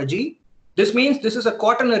 T, or a G. This means this is a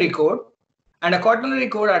quaternary code, and a quaternary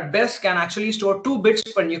code at best can actually store 2 bits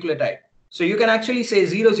per nucleotide. So you can actually say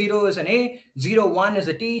 0, 0 is an A, 0, 1 is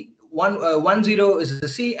a T, 1, 0 is a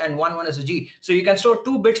C, and 1, 1 is a G. So you can store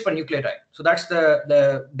 2 bits per nucleotide. So that's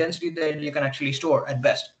the density that you can actually store at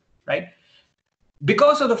best, right?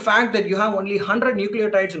 Because of the fact that you have only 100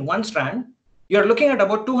 nucleotides in one strand, you're looking at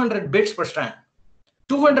about 200 bits per strand.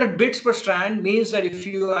 200 bits per strand means that if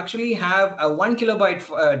you actually have a 1 kilobyte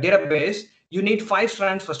database, you need 5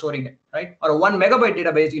 strands for storing it, right? Or a 1 megabyte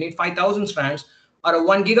database, you need 5,000 strands, or a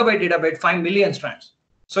 1 gigabyte database, 5 million strands.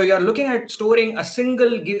 So you're looking at storing a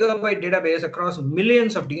single gigabyte database across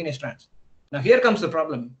millions of DNA strands. Now here comes the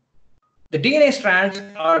problem. The DNA strands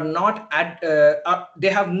are not they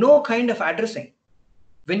have no kind of addressing.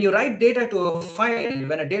 When you write data to a file,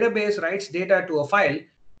 when a database writes data to a file,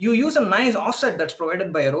 you use a nice offset that's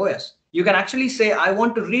provided by your OS. You can actually say, I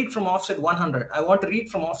want to read from offset 100. I want to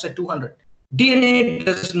read from offset 200. DNA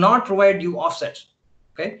does not provide you offsets.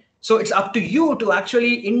 Okay, so it's up to you to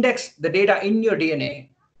actually index the data in your DNA.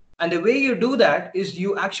 And the way you do that is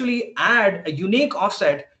you actually add a unique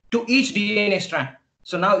offset to each DNA strand.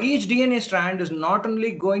 So now each DNA strand is not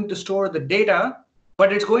only going to store the data,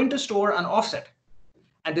 but it's going to store an offset.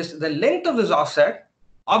 And the length of this offset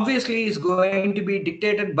obviously is going to be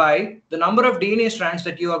dictated by the number of DNA strands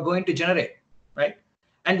that you are going to generate, right?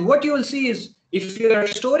 And what you will see is if you are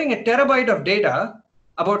storing a terabyte of data,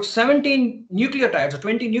 about 17 nucleotides or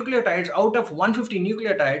 20 nucleotides out of 150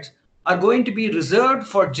 nucleotides are going to be reserved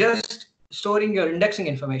for just storing your indexing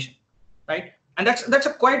information, right? And that's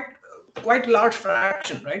a quite large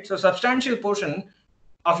fraction, right? So a substantial portion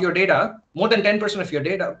of your data, more than 10% of your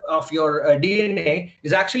data, of your DNA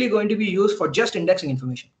is actually going to be used for just indexing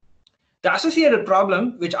information. The associated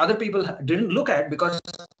problem, which other people didn't look at because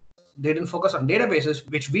they didn't focus on databases,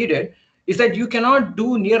 which we did, is that you cannot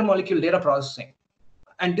do near molecule data processing.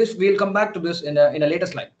 And this, we'll come back to this in a later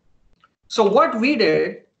slide. So what we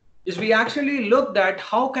did is we actually looked at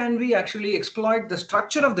how can we actually exploit the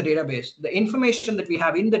structure of the database, the information that we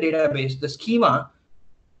have in the database, the schema,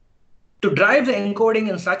 to drive the encoding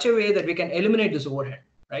in such a way that we can eliminate this overhead,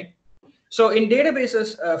 right? So in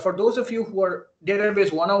databases, for those of you who are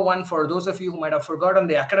database 101, for those of you who might have forgotten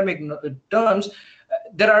the academic terms,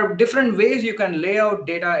 there are different ways you can lay out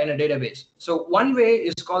data in a database. So one way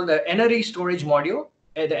is called the n-ary storage module,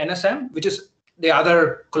 the NSM, which is the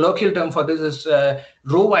other colloquial term for this is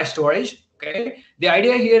row-wise storage. Okay, the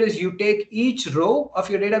idea here is you take each row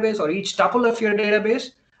of your database or each tuple of your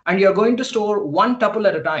database, and you're going to store one tuple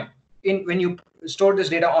at a time when you store this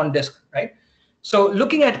data on disk, right? So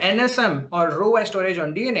looking at NSM or row-wise storage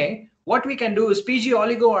on DNA, what we can do is PG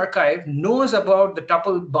OligoArchive knows about the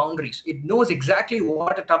tuple boundaries. It knows exactly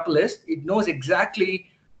what a tuple is. It knows exactly,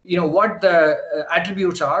 what the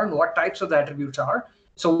attributes are and what types of the attributes are.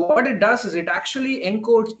 So what it does is it actually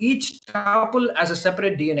encodes each tuple as a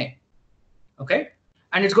separate DNA. Okay,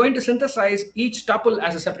 and it's going to synthesize each tuple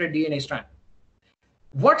as a separate DNA strand.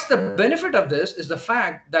 What's the benefit of this is the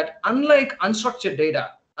fact that unlike unstructured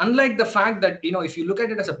data, unlike the fact that, if you look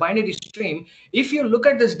at it as a binary stream, if you look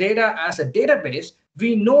at this data as a database,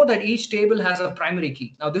 we know that each table has a primary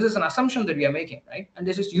key. Now, this is an assumption that we are making, right? And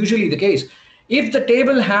this is usually the case. If the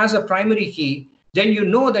table has a primary key, then you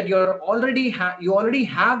know that you already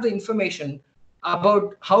have the information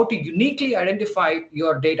about how to uniquely identify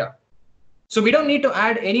your data. So we don't need to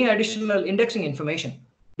add any additional indexing information,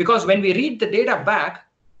 because when we read the data back,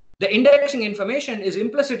 the indexing information is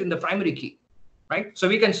implicit in the primary key, right? So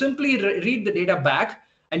we can simply read the data back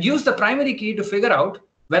and use the primary key to figure out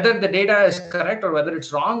whether the data is correct or whether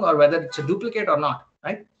it's wrong or whether it's a duplicate or not,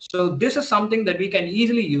 right? So this is something that we can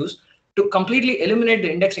easily use to completely eliminate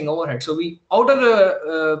the indexing overhead. So we out of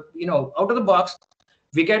the box,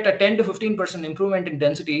 we get a 10 to 15% improvement in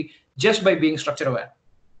density just by being structure aware.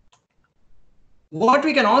 What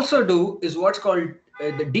we can also do is what's called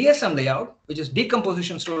the DSM layout, which is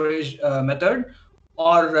decomposition storage method,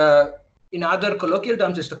 or in other colloquial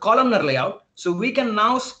terms, is the columnar layout. So we can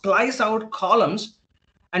now splice out columns,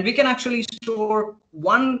 and we can actually store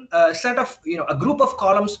one set of, a group of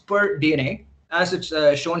columns per DNA, as it's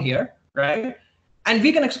shown here, right? And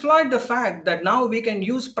we can exploit the fact that now we can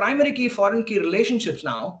use primary key foreign key relationships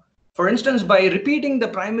now. For instance, by repeating the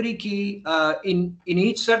primary key in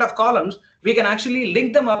each set of columns, we can actually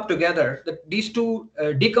link them up together. These two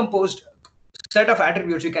decomposed set of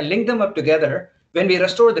attributes, we can link them up together when we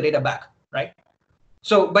restore the data back, right?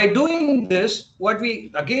 So by doing this, what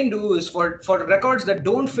we again do is for records that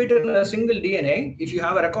don't fit in a single DNA, if you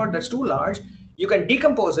have a record that's too large, you can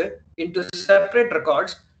decompose it into separate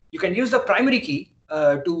records. You can use the primary key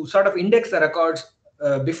to sort of index the records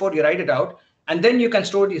before you write it out, and then you can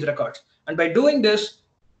store these records. And by doing this,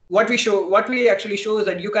 what we actually show is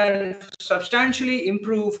that you can substantially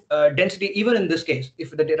improve density even in this case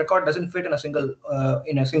if the record doesn't fit in a single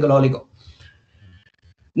oligo.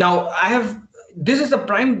 Now, this is the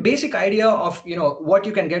prime basic idea of what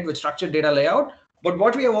you can get with structured data layout. But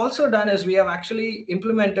what we have also done is we have actually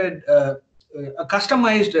implemented a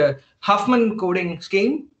customized Huffman coding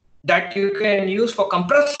scheme that you can use for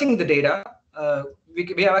compressing the data.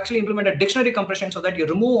 We have actually implemented dictionary compression so that you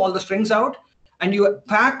remove all the strings out and you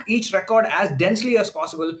pack each record as densely as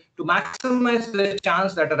possible to maximize the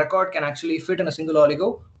chance that a record can actually fit in a single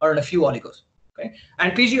oligo or in a few oligos. Okay,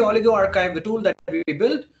 and PG OligoArchive, the tool that we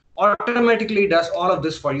built, automatically does all of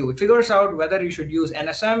this for you. It figures out whether you should use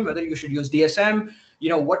NSM, whether you should use DSM,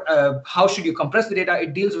 how should you compress the data.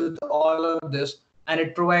 It deals with all of this, and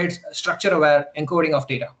it provides structure-aware encoding of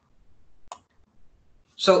data.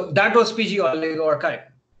 So that was PG OligoArchive.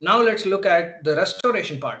 Now let's look at the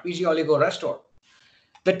restoration part, PG Oligo Restore.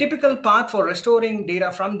 The typical path for restoring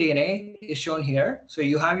data from DNA is shown here. So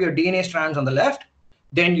you have your DNA strands on the left.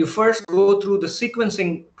 Then you first go through the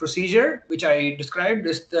sequencing procedure, which I described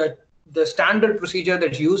is the standard procedure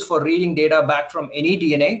that's used for reading data back from any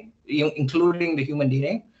DNA, including the human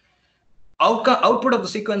DNA. Output of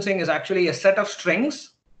the sequencing is actually a set of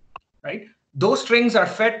strings, right? Those strings are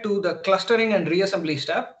fed to the clustering and reassembly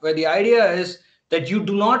step, where the idea is that you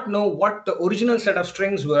do not know what the original set of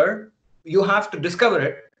strings were. You have to discover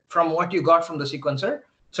it from what you got from the sequencer.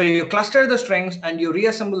 So you cluster the strings and you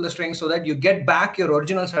reassemble the strings so that you get back your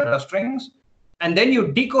original set of strings. And then you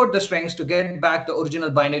decode the strings to get back the original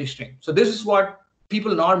binary string. So this is what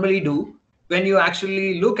people normally do when you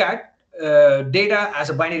actually look at data as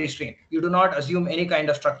a binary stream. You do not assume any kind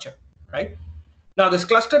of structure, right? Now, this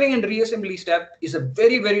clustering and reassembly step is a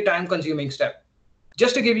very, very time-consuming step.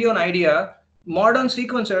 Just to give you an idea, modern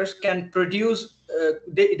sequencers can produce,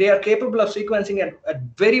 they are capable of sequencing at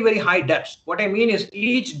very, very high depths. What I mean is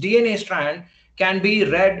each DNA strand can be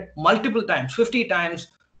read multiple times, 50 times,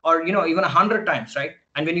 or even 100 times, right?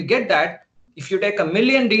 And when you get that, if you take 1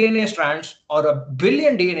 million DNA strands or 1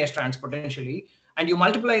 billion DNA strands potentially, and you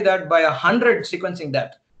multiply that by 100 sequencing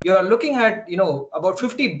depth, you are looking at about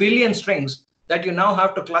 50 billion strings that you now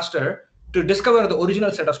have to cluster to discover the original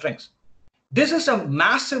set of strings. This is a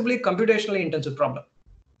massively computationally intensive problem,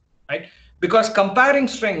 right? Because comparing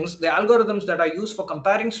strings, the algorithms that are used for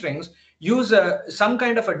comparing strings use some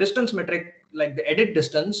kind of a distance metric, like the edit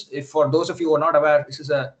distance. If for those of you who are not aware, this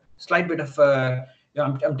is a slight bit of,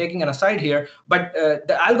 I'm taking an aside here, but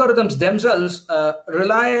the algorithms themselves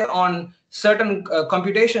rely on certain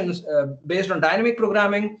computations based on dynamic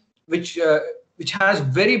programming, which has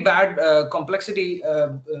very bad complexity.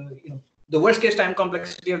 The worst case time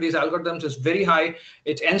complexity of these algorithms is very high.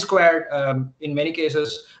 It's n squared in many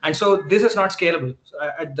cases, and so this is not scalable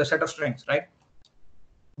at the set of strings, right?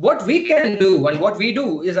 What we can do and what we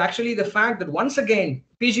do is actually the fact that once again,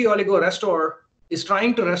 PG Oligo Restore is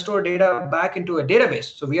trying to restore data back into a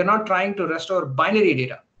database. So we are not trying to restore binary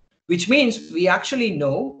data, which means we actually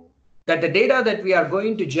know that the data that we are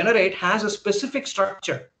going to generate has a specific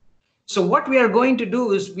structure. So what we are going to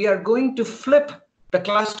do is we are going to flip the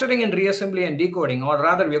clustering and reassembly and decoding, or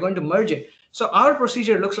rather we are going to merge it. So our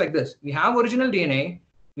procedure looks like this. We have original DNA,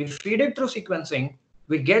 we feed it through sequencing,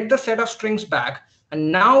 we get the set of strings back, and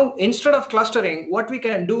now instead of clustering, what we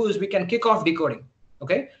can do is we can kick off decoding,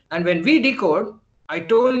 okay? And when we decode, I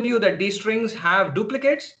told you that these strings have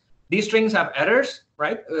duplicates, these strings have errors,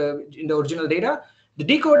 right, in the original data. The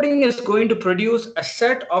decoding is going to produce a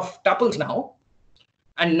set of tuples now.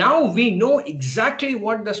 And now we know exactly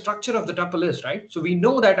what the structure of the tuple is, right? So we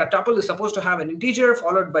know that a tuple is supposed to have an integer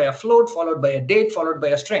followed by a float, followed by a date, followed by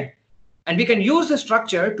a string. And we can use the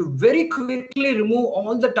structure to very quickly remove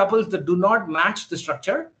all the tuples that do not match the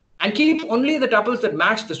structure and keep only the tuples that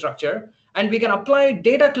match the structure. And we can apply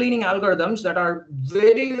data cleaning algorithms that are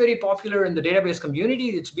very, very popular in the database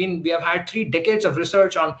community. We have had 3 decades of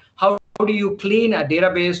research on how do you clean a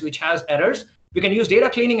database which has errors. We can use data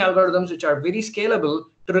cleaning algorithms which are very scalable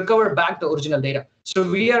to recover back the original data. So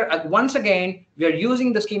we are, once again, we are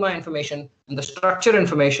using the schema information and the structure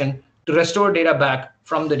information to restore data back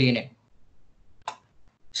from the DNA.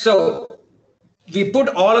 So we put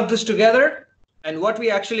all of this together, and what we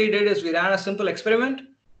actually did is we ran a simple experiment.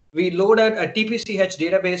 We loaded a TPCH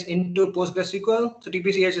database into PostgreSQL. So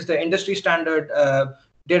TPCH is the industry standard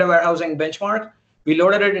data warehousing benchmark. We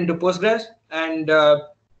loaded it into Postgres, and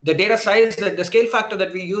the data size, the scale factor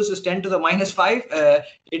that we use is 10 to the minus 5.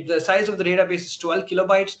 The size of the database is 12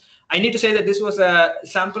 kilobytes. I need to say that this was a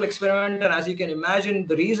sample experiment, and as you can imagine,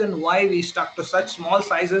 the reason why we stuck to such small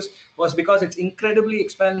sizes was because it's incredibly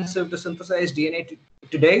expensive to synthesize DNA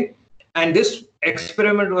today. And this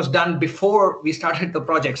experiment was done before we started the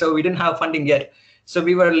project, so we didn't have funding yet. So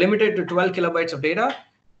we were limited to 12 kilobytes of data,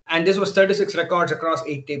 and this was 36 records across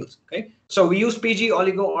 8 tables. Okay, so we used PG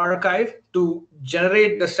OligoArchive to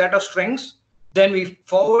generate the set of strings. Then we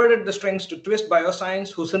forwarded the strings to Twist Bioscience,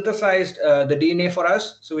 who synthesized the DNA for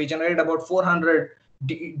us. So we generated about 400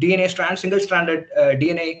 DNA strands, single-stranded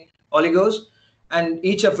DNA oligos, and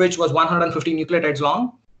each of which was 150 nucleotides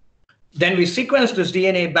long. Then we sequenced this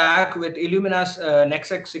DNA back with Illumina's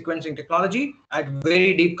NextSeq sequencing technology at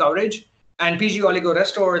very deep coverage. And PG Oligo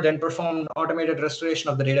Restore then performed automated restoration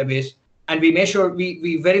of the database. And we made sure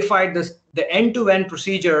we verified the end-to-end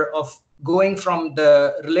procedure of going from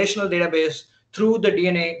the relational database through the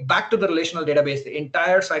DNA back to the relational database. The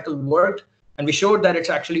entire cycle worked, and we showed that it's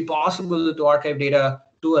actually possible to archive data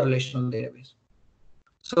to a relational database.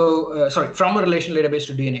 So, from a relational database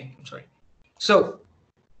to DNA, I'm sorry. So,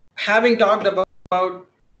 having talked about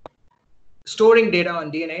storing data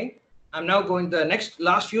on DNA, I'm now going to the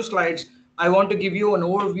last few slides. I want to give you an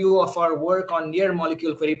overview of our work on near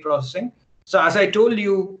molecule query processing. So as I told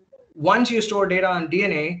you, once you store data on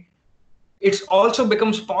DNA, it also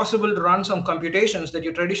becomes possible to run some computations that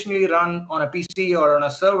you traditionally run on a PC or on a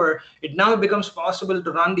server. It now becomes possible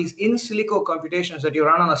to run these in silico computations that you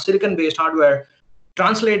run on a silicon-based hardware,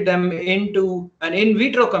 translate them into an in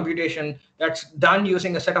vitro computation that's done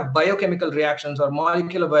using a set of biochemical reactions or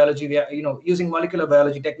molecular biology, using molecular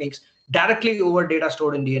biology techniques directly over data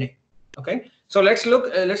stored in DNA. Okay, so let's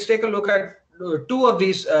take a look at 2 of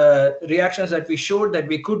these reactions that we showed that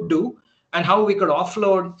we could do, and how we could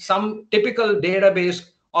offload some typical database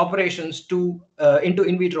operations into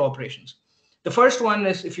in vitro operations. The first one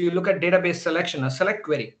is, if you look at database selection, a select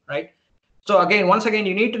query, right? So once again,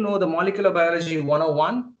 you need to know the molecular biology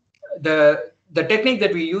 101. The technique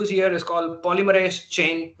that we use here is called polymerase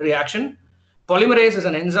chain reaction. Polymerase is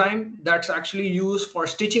an enzyme that's actually used for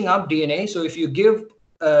stitching up DNA. So if you give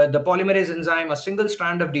the polymerase enzyme a single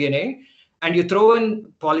strand of DNA, and you throw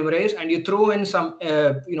in polymerase and you throw in some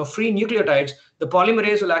free nucleotides, the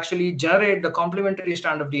polymerase will actually generate the complementary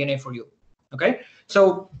strand of DNA for you. Okay,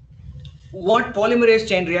 so what polymerase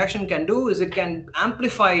chain reaction can do is it can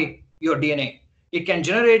amplify your DNA. It can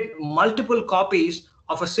generate multiple copies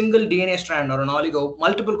of a single DNA strand or an oligo,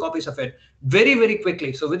 multiple copies of it very, very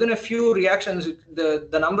quickly. So within a few reactions,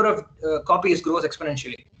 the number of copies grows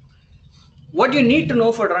exponentially. What you need to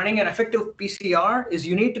know for running an effective PCR is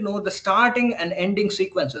you need to know the starting and ending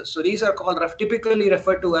sequences. So these are typically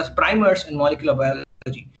referred to as primers in molecular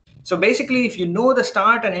biology. So basically, if you know the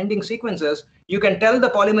start and ending sequences, you can tell the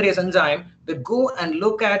polymerase enzyme that go and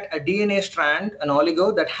look at a DNA strand, an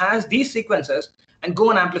oligo that has these sequences, and go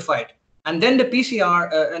and amplify it. And then the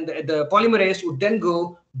PCR and the polymerase would then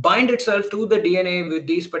go bind itself to the DNA with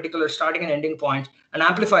these particular starting and ending points and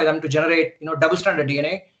amplify them to generate, double-stranded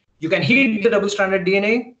DNA. You can heat the double-stranded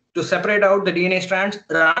DNA to separate out the DNA strands,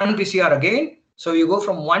 run PCR again. So you go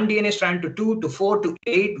from one DNA strand to 2 to 4 to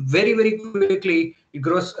 8 very, very quickly. It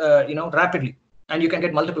grows, rapidly, and you can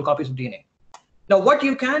get multiple copies of DNA. Now, what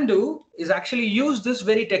you can do is actually use this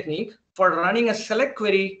very technique for running a select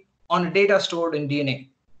query on data stored in DNA.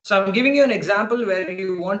 So I'm giving you an example where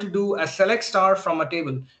you want to do a select star from a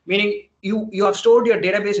table, meaning you have stored your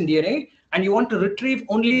database in DNA and you want to retrieve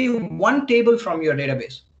only one table from your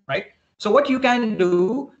database, right? So what you can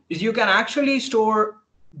do is you can actually store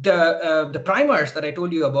the primers that I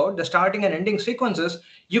told you about, the starting and ending sequences.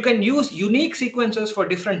 You can use unique sequences for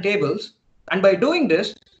different tables. And by doing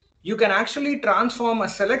this, you can actually transform a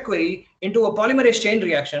select query into a polymerase chain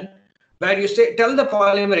reaction where you tell the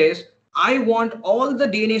polymerase, I want all the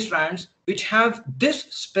DNA strands which have this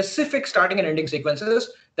specific starting and ending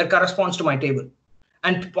sequences that corresponds to my table.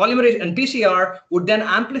 And polymerase and PCR would then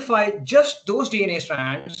amplify just those DNA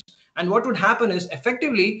strands. And what would happen is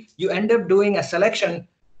effectively you end up doing a selection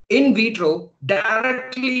in vitro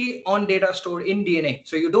directly on data stored in DNA.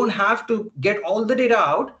 So you don't have to get all the data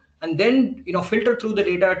out and then filter through the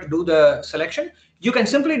data to do the selection. You can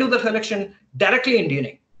simply do the selection directly in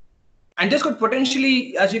DNA. And this could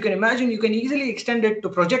potentially, as you can imagine, you can easily extend it to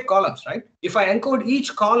project columns, right? If I encode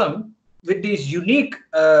each column with these unique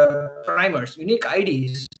primers, unique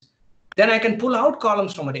IDs, then I can pull out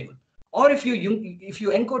columns from a table. Or if you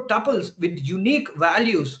encode tuples with unique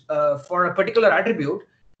values for a particular attribute,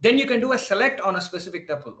 then you can do a select on a specific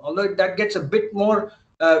tuple. Although that gets a bit more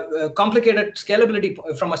complicated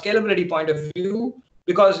from a scalability point of view,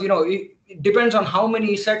 because it depends on how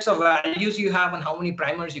many sets of values you have and how many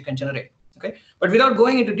primers you can generate. Okay, but without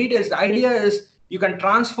going into details, the idea is you can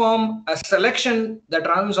transform a selection that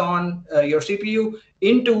runs on your CPU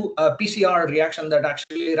into a PCR reaction that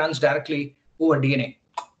actually runs directly over DNA.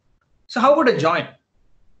 So how about a join?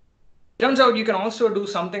 Turns out you can also do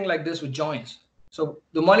something like this with joins. So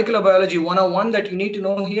the molecular biology 101 that you need to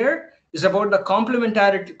know here is about the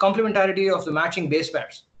complementarity of the matching base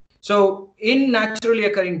pairs. So in naturally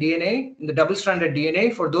occurring DNA, in the double-stranded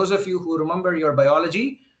DNA, for those of you who remember your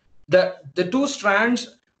biology, the two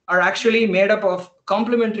strands are actually made up of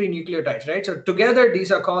complementary nucleotides, right? So together,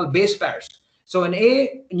 these are called base pairs. So an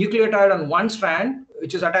A nucleotide on one strand,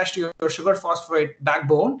 which is attached to your sugar phosphate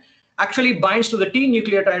backbone, actually binds to the T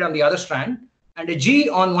nucleotide on the other strand, and a G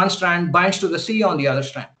on one strand binds to the C on the other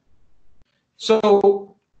strand.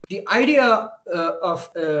 So the idea of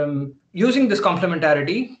using this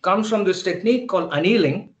complementarity comes from this technique called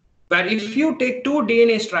annealing, where if you take two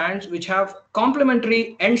DNA strands which have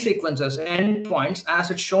complementary end sequences, end points,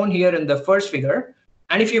 as it's shown here in the first figure,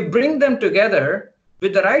 and if you bring them together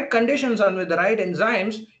with the right conditions and with the right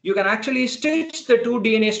enzymes, you can actually stitch the two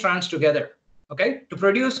DNA strands together, okay, to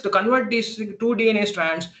convert these two DNA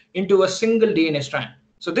strands into a single DNA strand.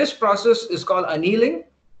 So this process is called annealing,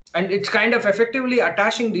 and it's kind of effectively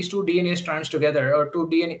attaching these two DNA strands together, or two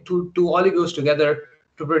oligos together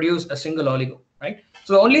to produce a single oligo, right?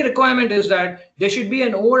 So the only requirement is that there should be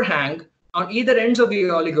an overhang on either ends of the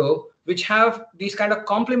oligo which have these kind of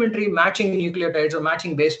complementary matching nucleotides or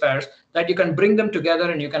matching base pairs that you can bring them together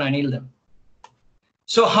and you can anneal them.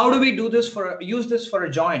 So how do we do this use this for a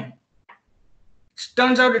join?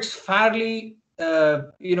 Turns out it's fairly,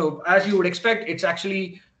 as you would expect, it's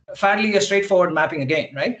actually fairly a straightforward mapping again,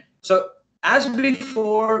 right? So as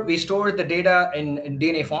before, we store the data in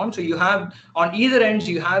DNA form. So you have on either ends,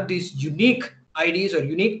 you have these unique IDs or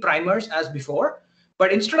unique primers as before.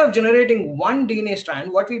 But instead of generating one DNA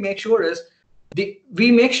strand, what we make sure is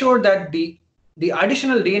we make sure that the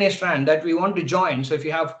additional DNA strand that we want to join. So if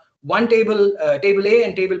you have one table A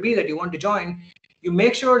and table B that you want to join, you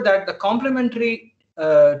make sure that the complementary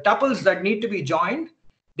tuples that need to be joined,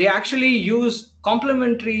 they actually use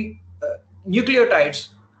complementary nucleotides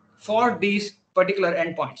for these particular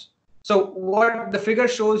endpoints. So what the figure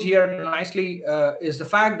shows here nicely is the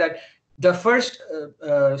fact that the first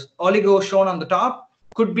oligo shown on the top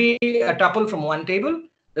could be a tuple from one table.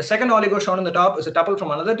 The second oligo shown on the top is a tuple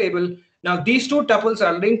from another table. Now these two tuples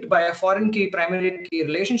are linked by a foreign key primary key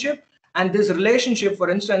relationship, and this relationship, for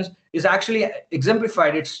instance, is actually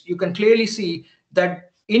exemplified. You can clearly see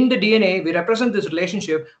that in the DNA, we represent this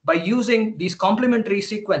relationship by using these complementary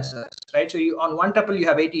sequences, right? So on one tuple, you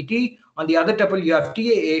have ATT, on the other tuple, you have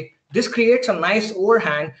TAA. this creates a nice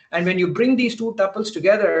overhang. And when you bring these two tuples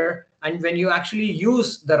together, and when you actually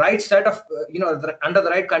use the right set of, under the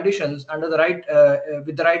right conditions, under the right,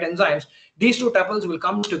 with the right enzymes, these two tuples will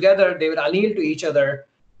come together, they will anneal to each other.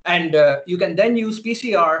 And you can then use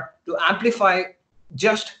PCR to amplify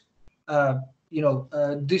just,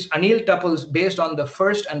 these anneal tuples based on the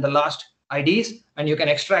first and the last IDs, and you can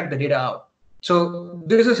extract the data out. So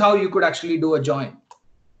this is how you could actually do a join.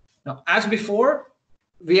 Now, as before,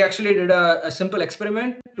 we actually did a simple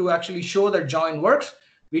experiment to actually show that join works.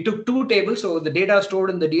 We took two tables, so the data stored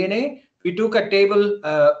in the DNA. We took a table,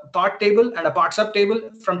 part table and a part sub table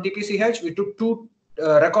from TPCH. We took two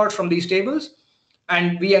records from these tables,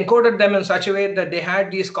 and we encoded them in such a way that they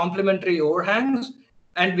had these complementary overhangs.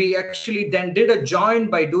 And we actually then did a join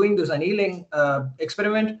by doing this annealing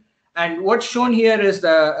experiment. And what's shown here is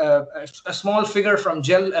a small figure from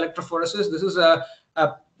gel electrophoresis. This is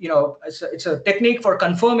it's a technique for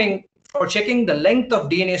confirming, for checking the length of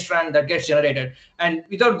DNA strand that gets generated. And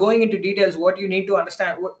without going into details, what you need to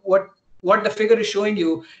understand, what the figure is showing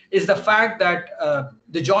you is the fact that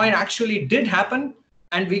the join actually did happen,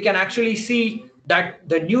 and we can actually see that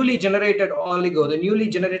the newly generated oligo, the newly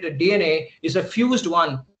generated DNA, is a fused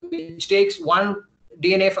one, which takes one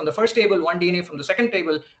DNA from the first table, one DNA from the second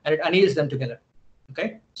table, and it anneals them together.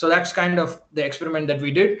 Okay, so that's kind of the experiment that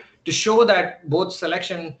we did to show that both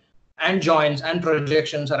selection and joins and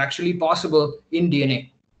projections are actually possible in DNA.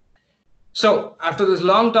 So after this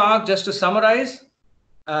long talk, just to summarize,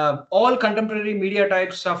 all contemporary media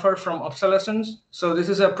types suffer from obsolescence. So this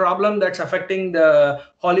is a problem that's affecting the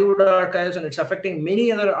Hollywood archives, and it's affecting many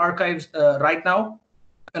other archives right now.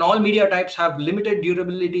 And all media types have limited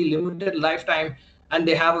durability, limited lifetime, and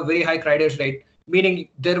they have a very high cridage rate, meaning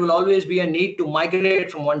there will always be a need to migrate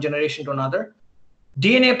from one generation to another.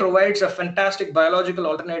 DNA provides a fantastic biological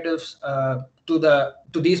alternatives to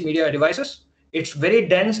these media devices. It's very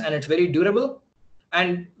dense and it's very durable.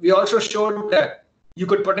 And we also showed that you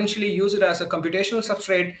could potentially use it as a computational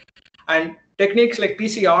substrate, and techniques like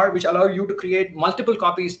PCR, which allow you to create multiple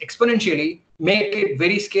copies exponentially, make it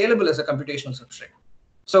very scalable as a computational substrate.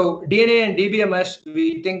 So DNA and DBMS,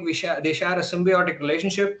 we think they share a symbiotic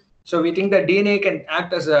relationship. So we think that DNA can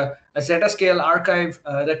act as a zettascale archive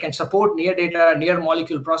that can support near data, near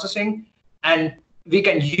molecule processing. And we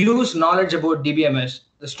can use knowledge about DBMS,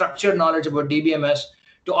 the structured knowledge about DBMS,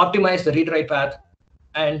 to optimize the read-write path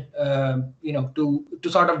and to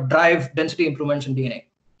sort of drive density improvements in DNA.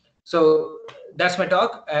 So that's my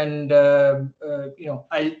talk. And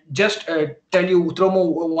I'll just throw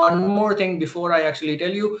one more thing before I actually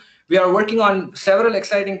tell you. We are working on several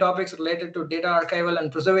exciting topics related to data archival and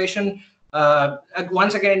preservation.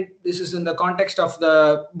 Once again, this is in the context of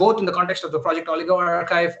both in the context of the project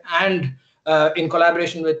OligoArchive and in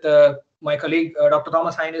collaboration with my colleague, Dr.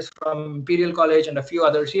 Thomas Heines from Imperial College, and a few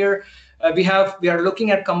others here. We are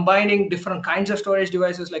looking at combining different kinds of storage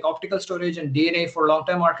devices like optical storage and DNA for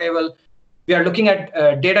long-term archival. We are looking at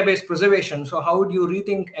database preservation. So how would you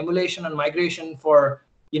rethink emulation and migration for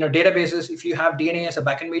databases if you have DNA as a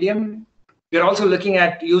backend medium? We are also looking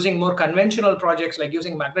at using more conventional projects like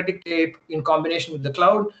using magnetic tape in combination with the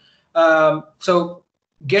cloud. So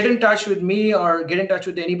get in touch with me or get in touch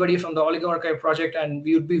with anybody from the OligoArchive project, and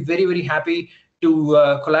we would be very, very happy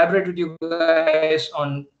to collaborate with you guys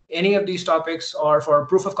on any of these topics, or for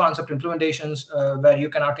proof of concept implementations where you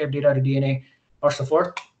can archive data to DNA or so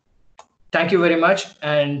forth. Thank you very much.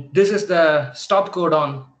 And this is the stop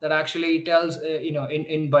codon that actually tells,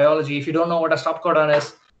 in biology, if you don't know what a stop codon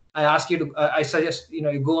is, I suggest,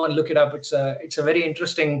 you go and look it up. It's a very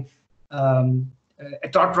interesting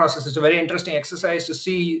thought process. It's a very interesting exercise to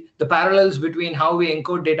see the parallels between how we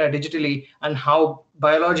encode data digitally and how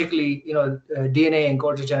biologically, DNA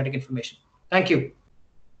encodes genetic information. Thank you.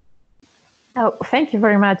 Oh, thank you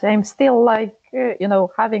very much. I'm still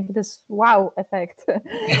having this wow effect.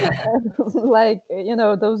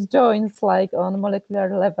 Those joins on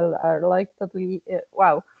molecular level are totally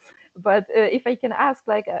wow. But if I can ask,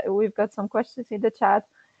 we've got some questions in the chat,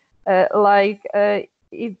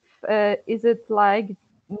 is it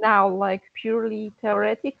now purely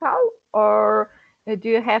theoretical, or do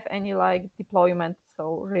you have any deployment,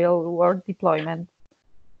 so real world deployment?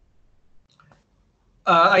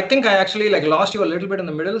 I think I actually lost you a little bit in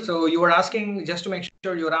the middle. So you were asking, just to make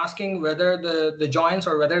sure, you were asking whether the joins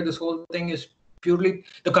or whether this whole thing is purely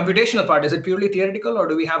the computational part. Is it purely theoretical, or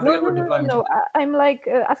do we have real world deployments? No, I'm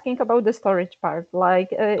asking about the storage part.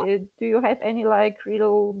 Do you have any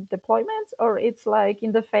real deployments, or it's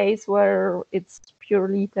in the phase where it's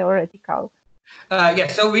purely theoretical?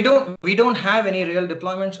 Yes, so we don't have any real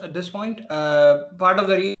deployments at this point. Part of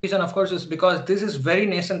the reason, of course, is because this is very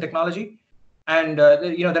nascent technology, and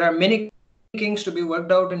there are many kinks to be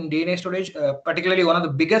worked out in DNA storage. Particularly, one of the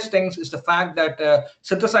biggest things is the fact that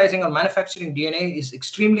synthesizing or manufacturing DNA is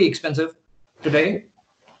extremely expensive today.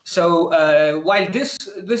 So while this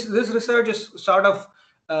research is sort of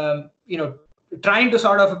trying to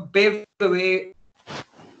sort of pave the way,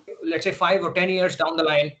 let's say 5 or 10 years down the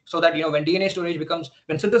line, so that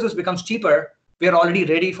when synthesis becomes cheaper, we are already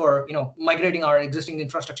ready for migrating our existing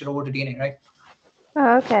infrastructure over to DNA, right?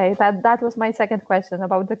 Okay, that was my second question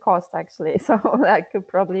about the cost, actually. So like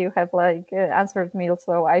probably you have like answered me.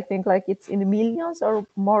 So I think like it's in millions or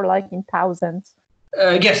more like in thousands.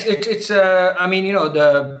 Yes, it's I mean,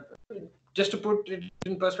 just to put it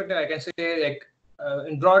in perspective, I can say like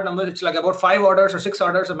in broad numbers, it's like about 5 orders or 6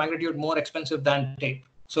 orders of magnitude more expensive than tape.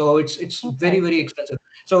 So it's Okay. very, very expensive.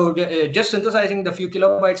 So just synthesizing the few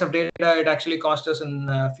kilobytes of data, it actually cost us in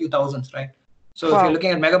a few thousands, right? So if you're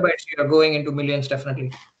looking at megabytes, you're going into millions, definitely.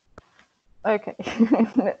 Okay.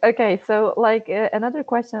 Okay. So like another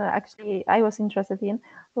question actually I was interested in,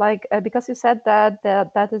 like because you said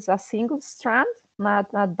that is a single strand, not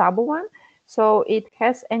a double one. So it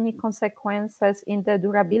has any consequences in the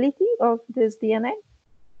durability of this DNA?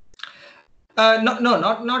 No,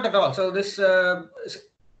 not at all. So this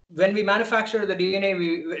when we manufacture the DNA,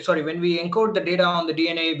 when we encode the data on the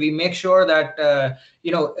DNA, we make sure that the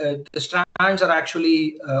strands are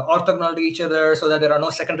actually orthogonal to each other, so that there are no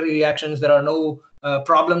secondary reactions, there are no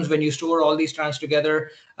problems when you store all these strands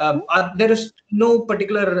together. There is no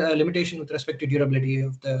particular limitation with respect to durability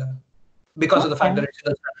because of the fact that it's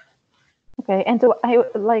in the strand. Okay, and so I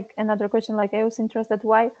like another question. Like I was interested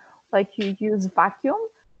why, like you use vacuum,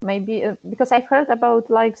 maybe because I've heard about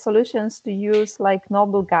like solutions to use like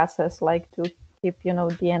noble gases, like to keep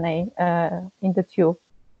DNA in the tube.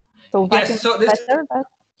 So vacuum Yes, so is better, but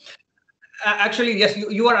actually, yes,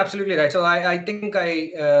 you are absolutely right. So I think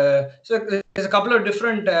so there's a couple of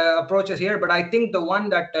different approaches here, but I think the one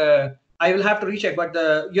that I will have to recheck. But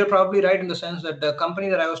you're probably right in the sense that the company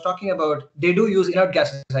that I was talking about, they do use inert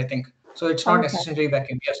gases, I think. So it's not necessarily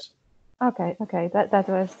vacuum. Yes. Okay. That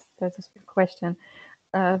was a good question.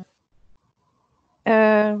 Yeah,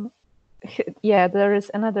 there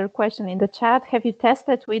is another question in the chat. Have you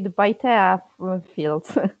tested with Vitea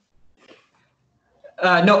fields?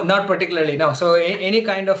 No, not particularly. No. So any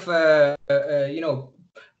kind of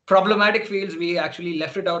problematic fields, we actually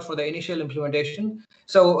left it out for the initial implementation.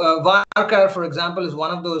 So varchar, for example, is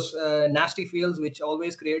one of those nasty fields which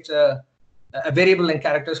always creates a variable in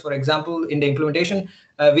characters. For example, in the implementation,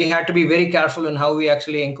 we had to be very careful in how we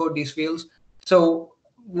actually encode these fields. So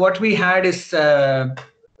what we had is and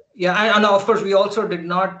of course we also did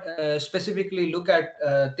not specifically look at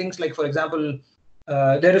things like, for example,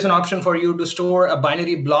 there is an option for you to store a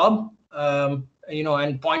binary blob,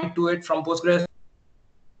 and point to it from Postgres.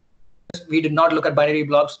 We did not look at binary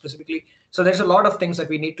blobs specifically. So there's a lot of things that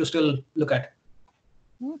we need to still look at.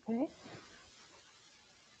 Okay.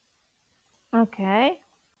 Okay.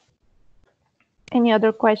 Any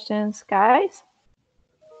other questions, guys?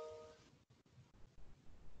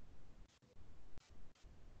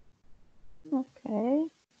 Okay.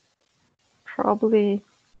 Probably.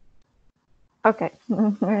 Okay.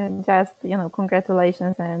 Just,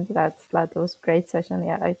 congratulations. And that was a great session.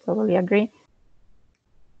 Yeah, I totally agree.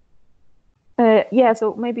 Yeah,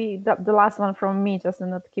 so maybe the last one from me, just to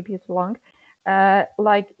not keep you too long.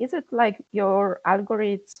 Like, is it like your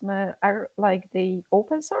algorithms are like the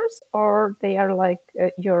open source, or they are like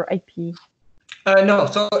your IP? No,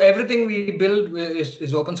 so everything we build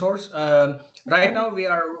is open source. Right now, we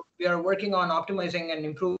are working on optimizing and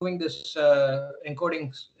improving this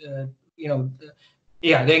encoding. The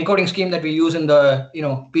encoding scheme that we use in the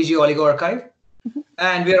PG OligoArchive,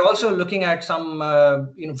 and we are also looking at some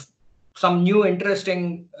new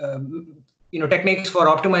interesting techniques for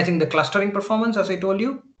optimizing the clustering performance, as I told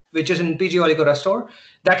you, which is in PG Oligo Restore.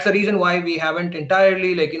 That's the reason why we haven't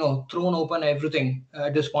entirely thrown open everything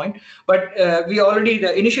at this point. But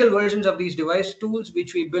the initial versions of these device tools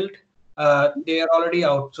which we built, they are already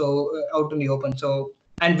out, out in the open. So,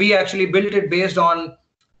 and we actually built it based on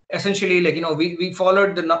essentially we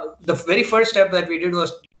followed the very first step that we did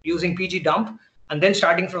was using PG dump. And then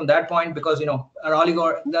starting from that point, because our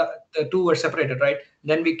oligo, the two were separated, right?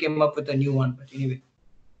 Then we came up with a new one. But anyway.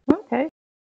 Okay.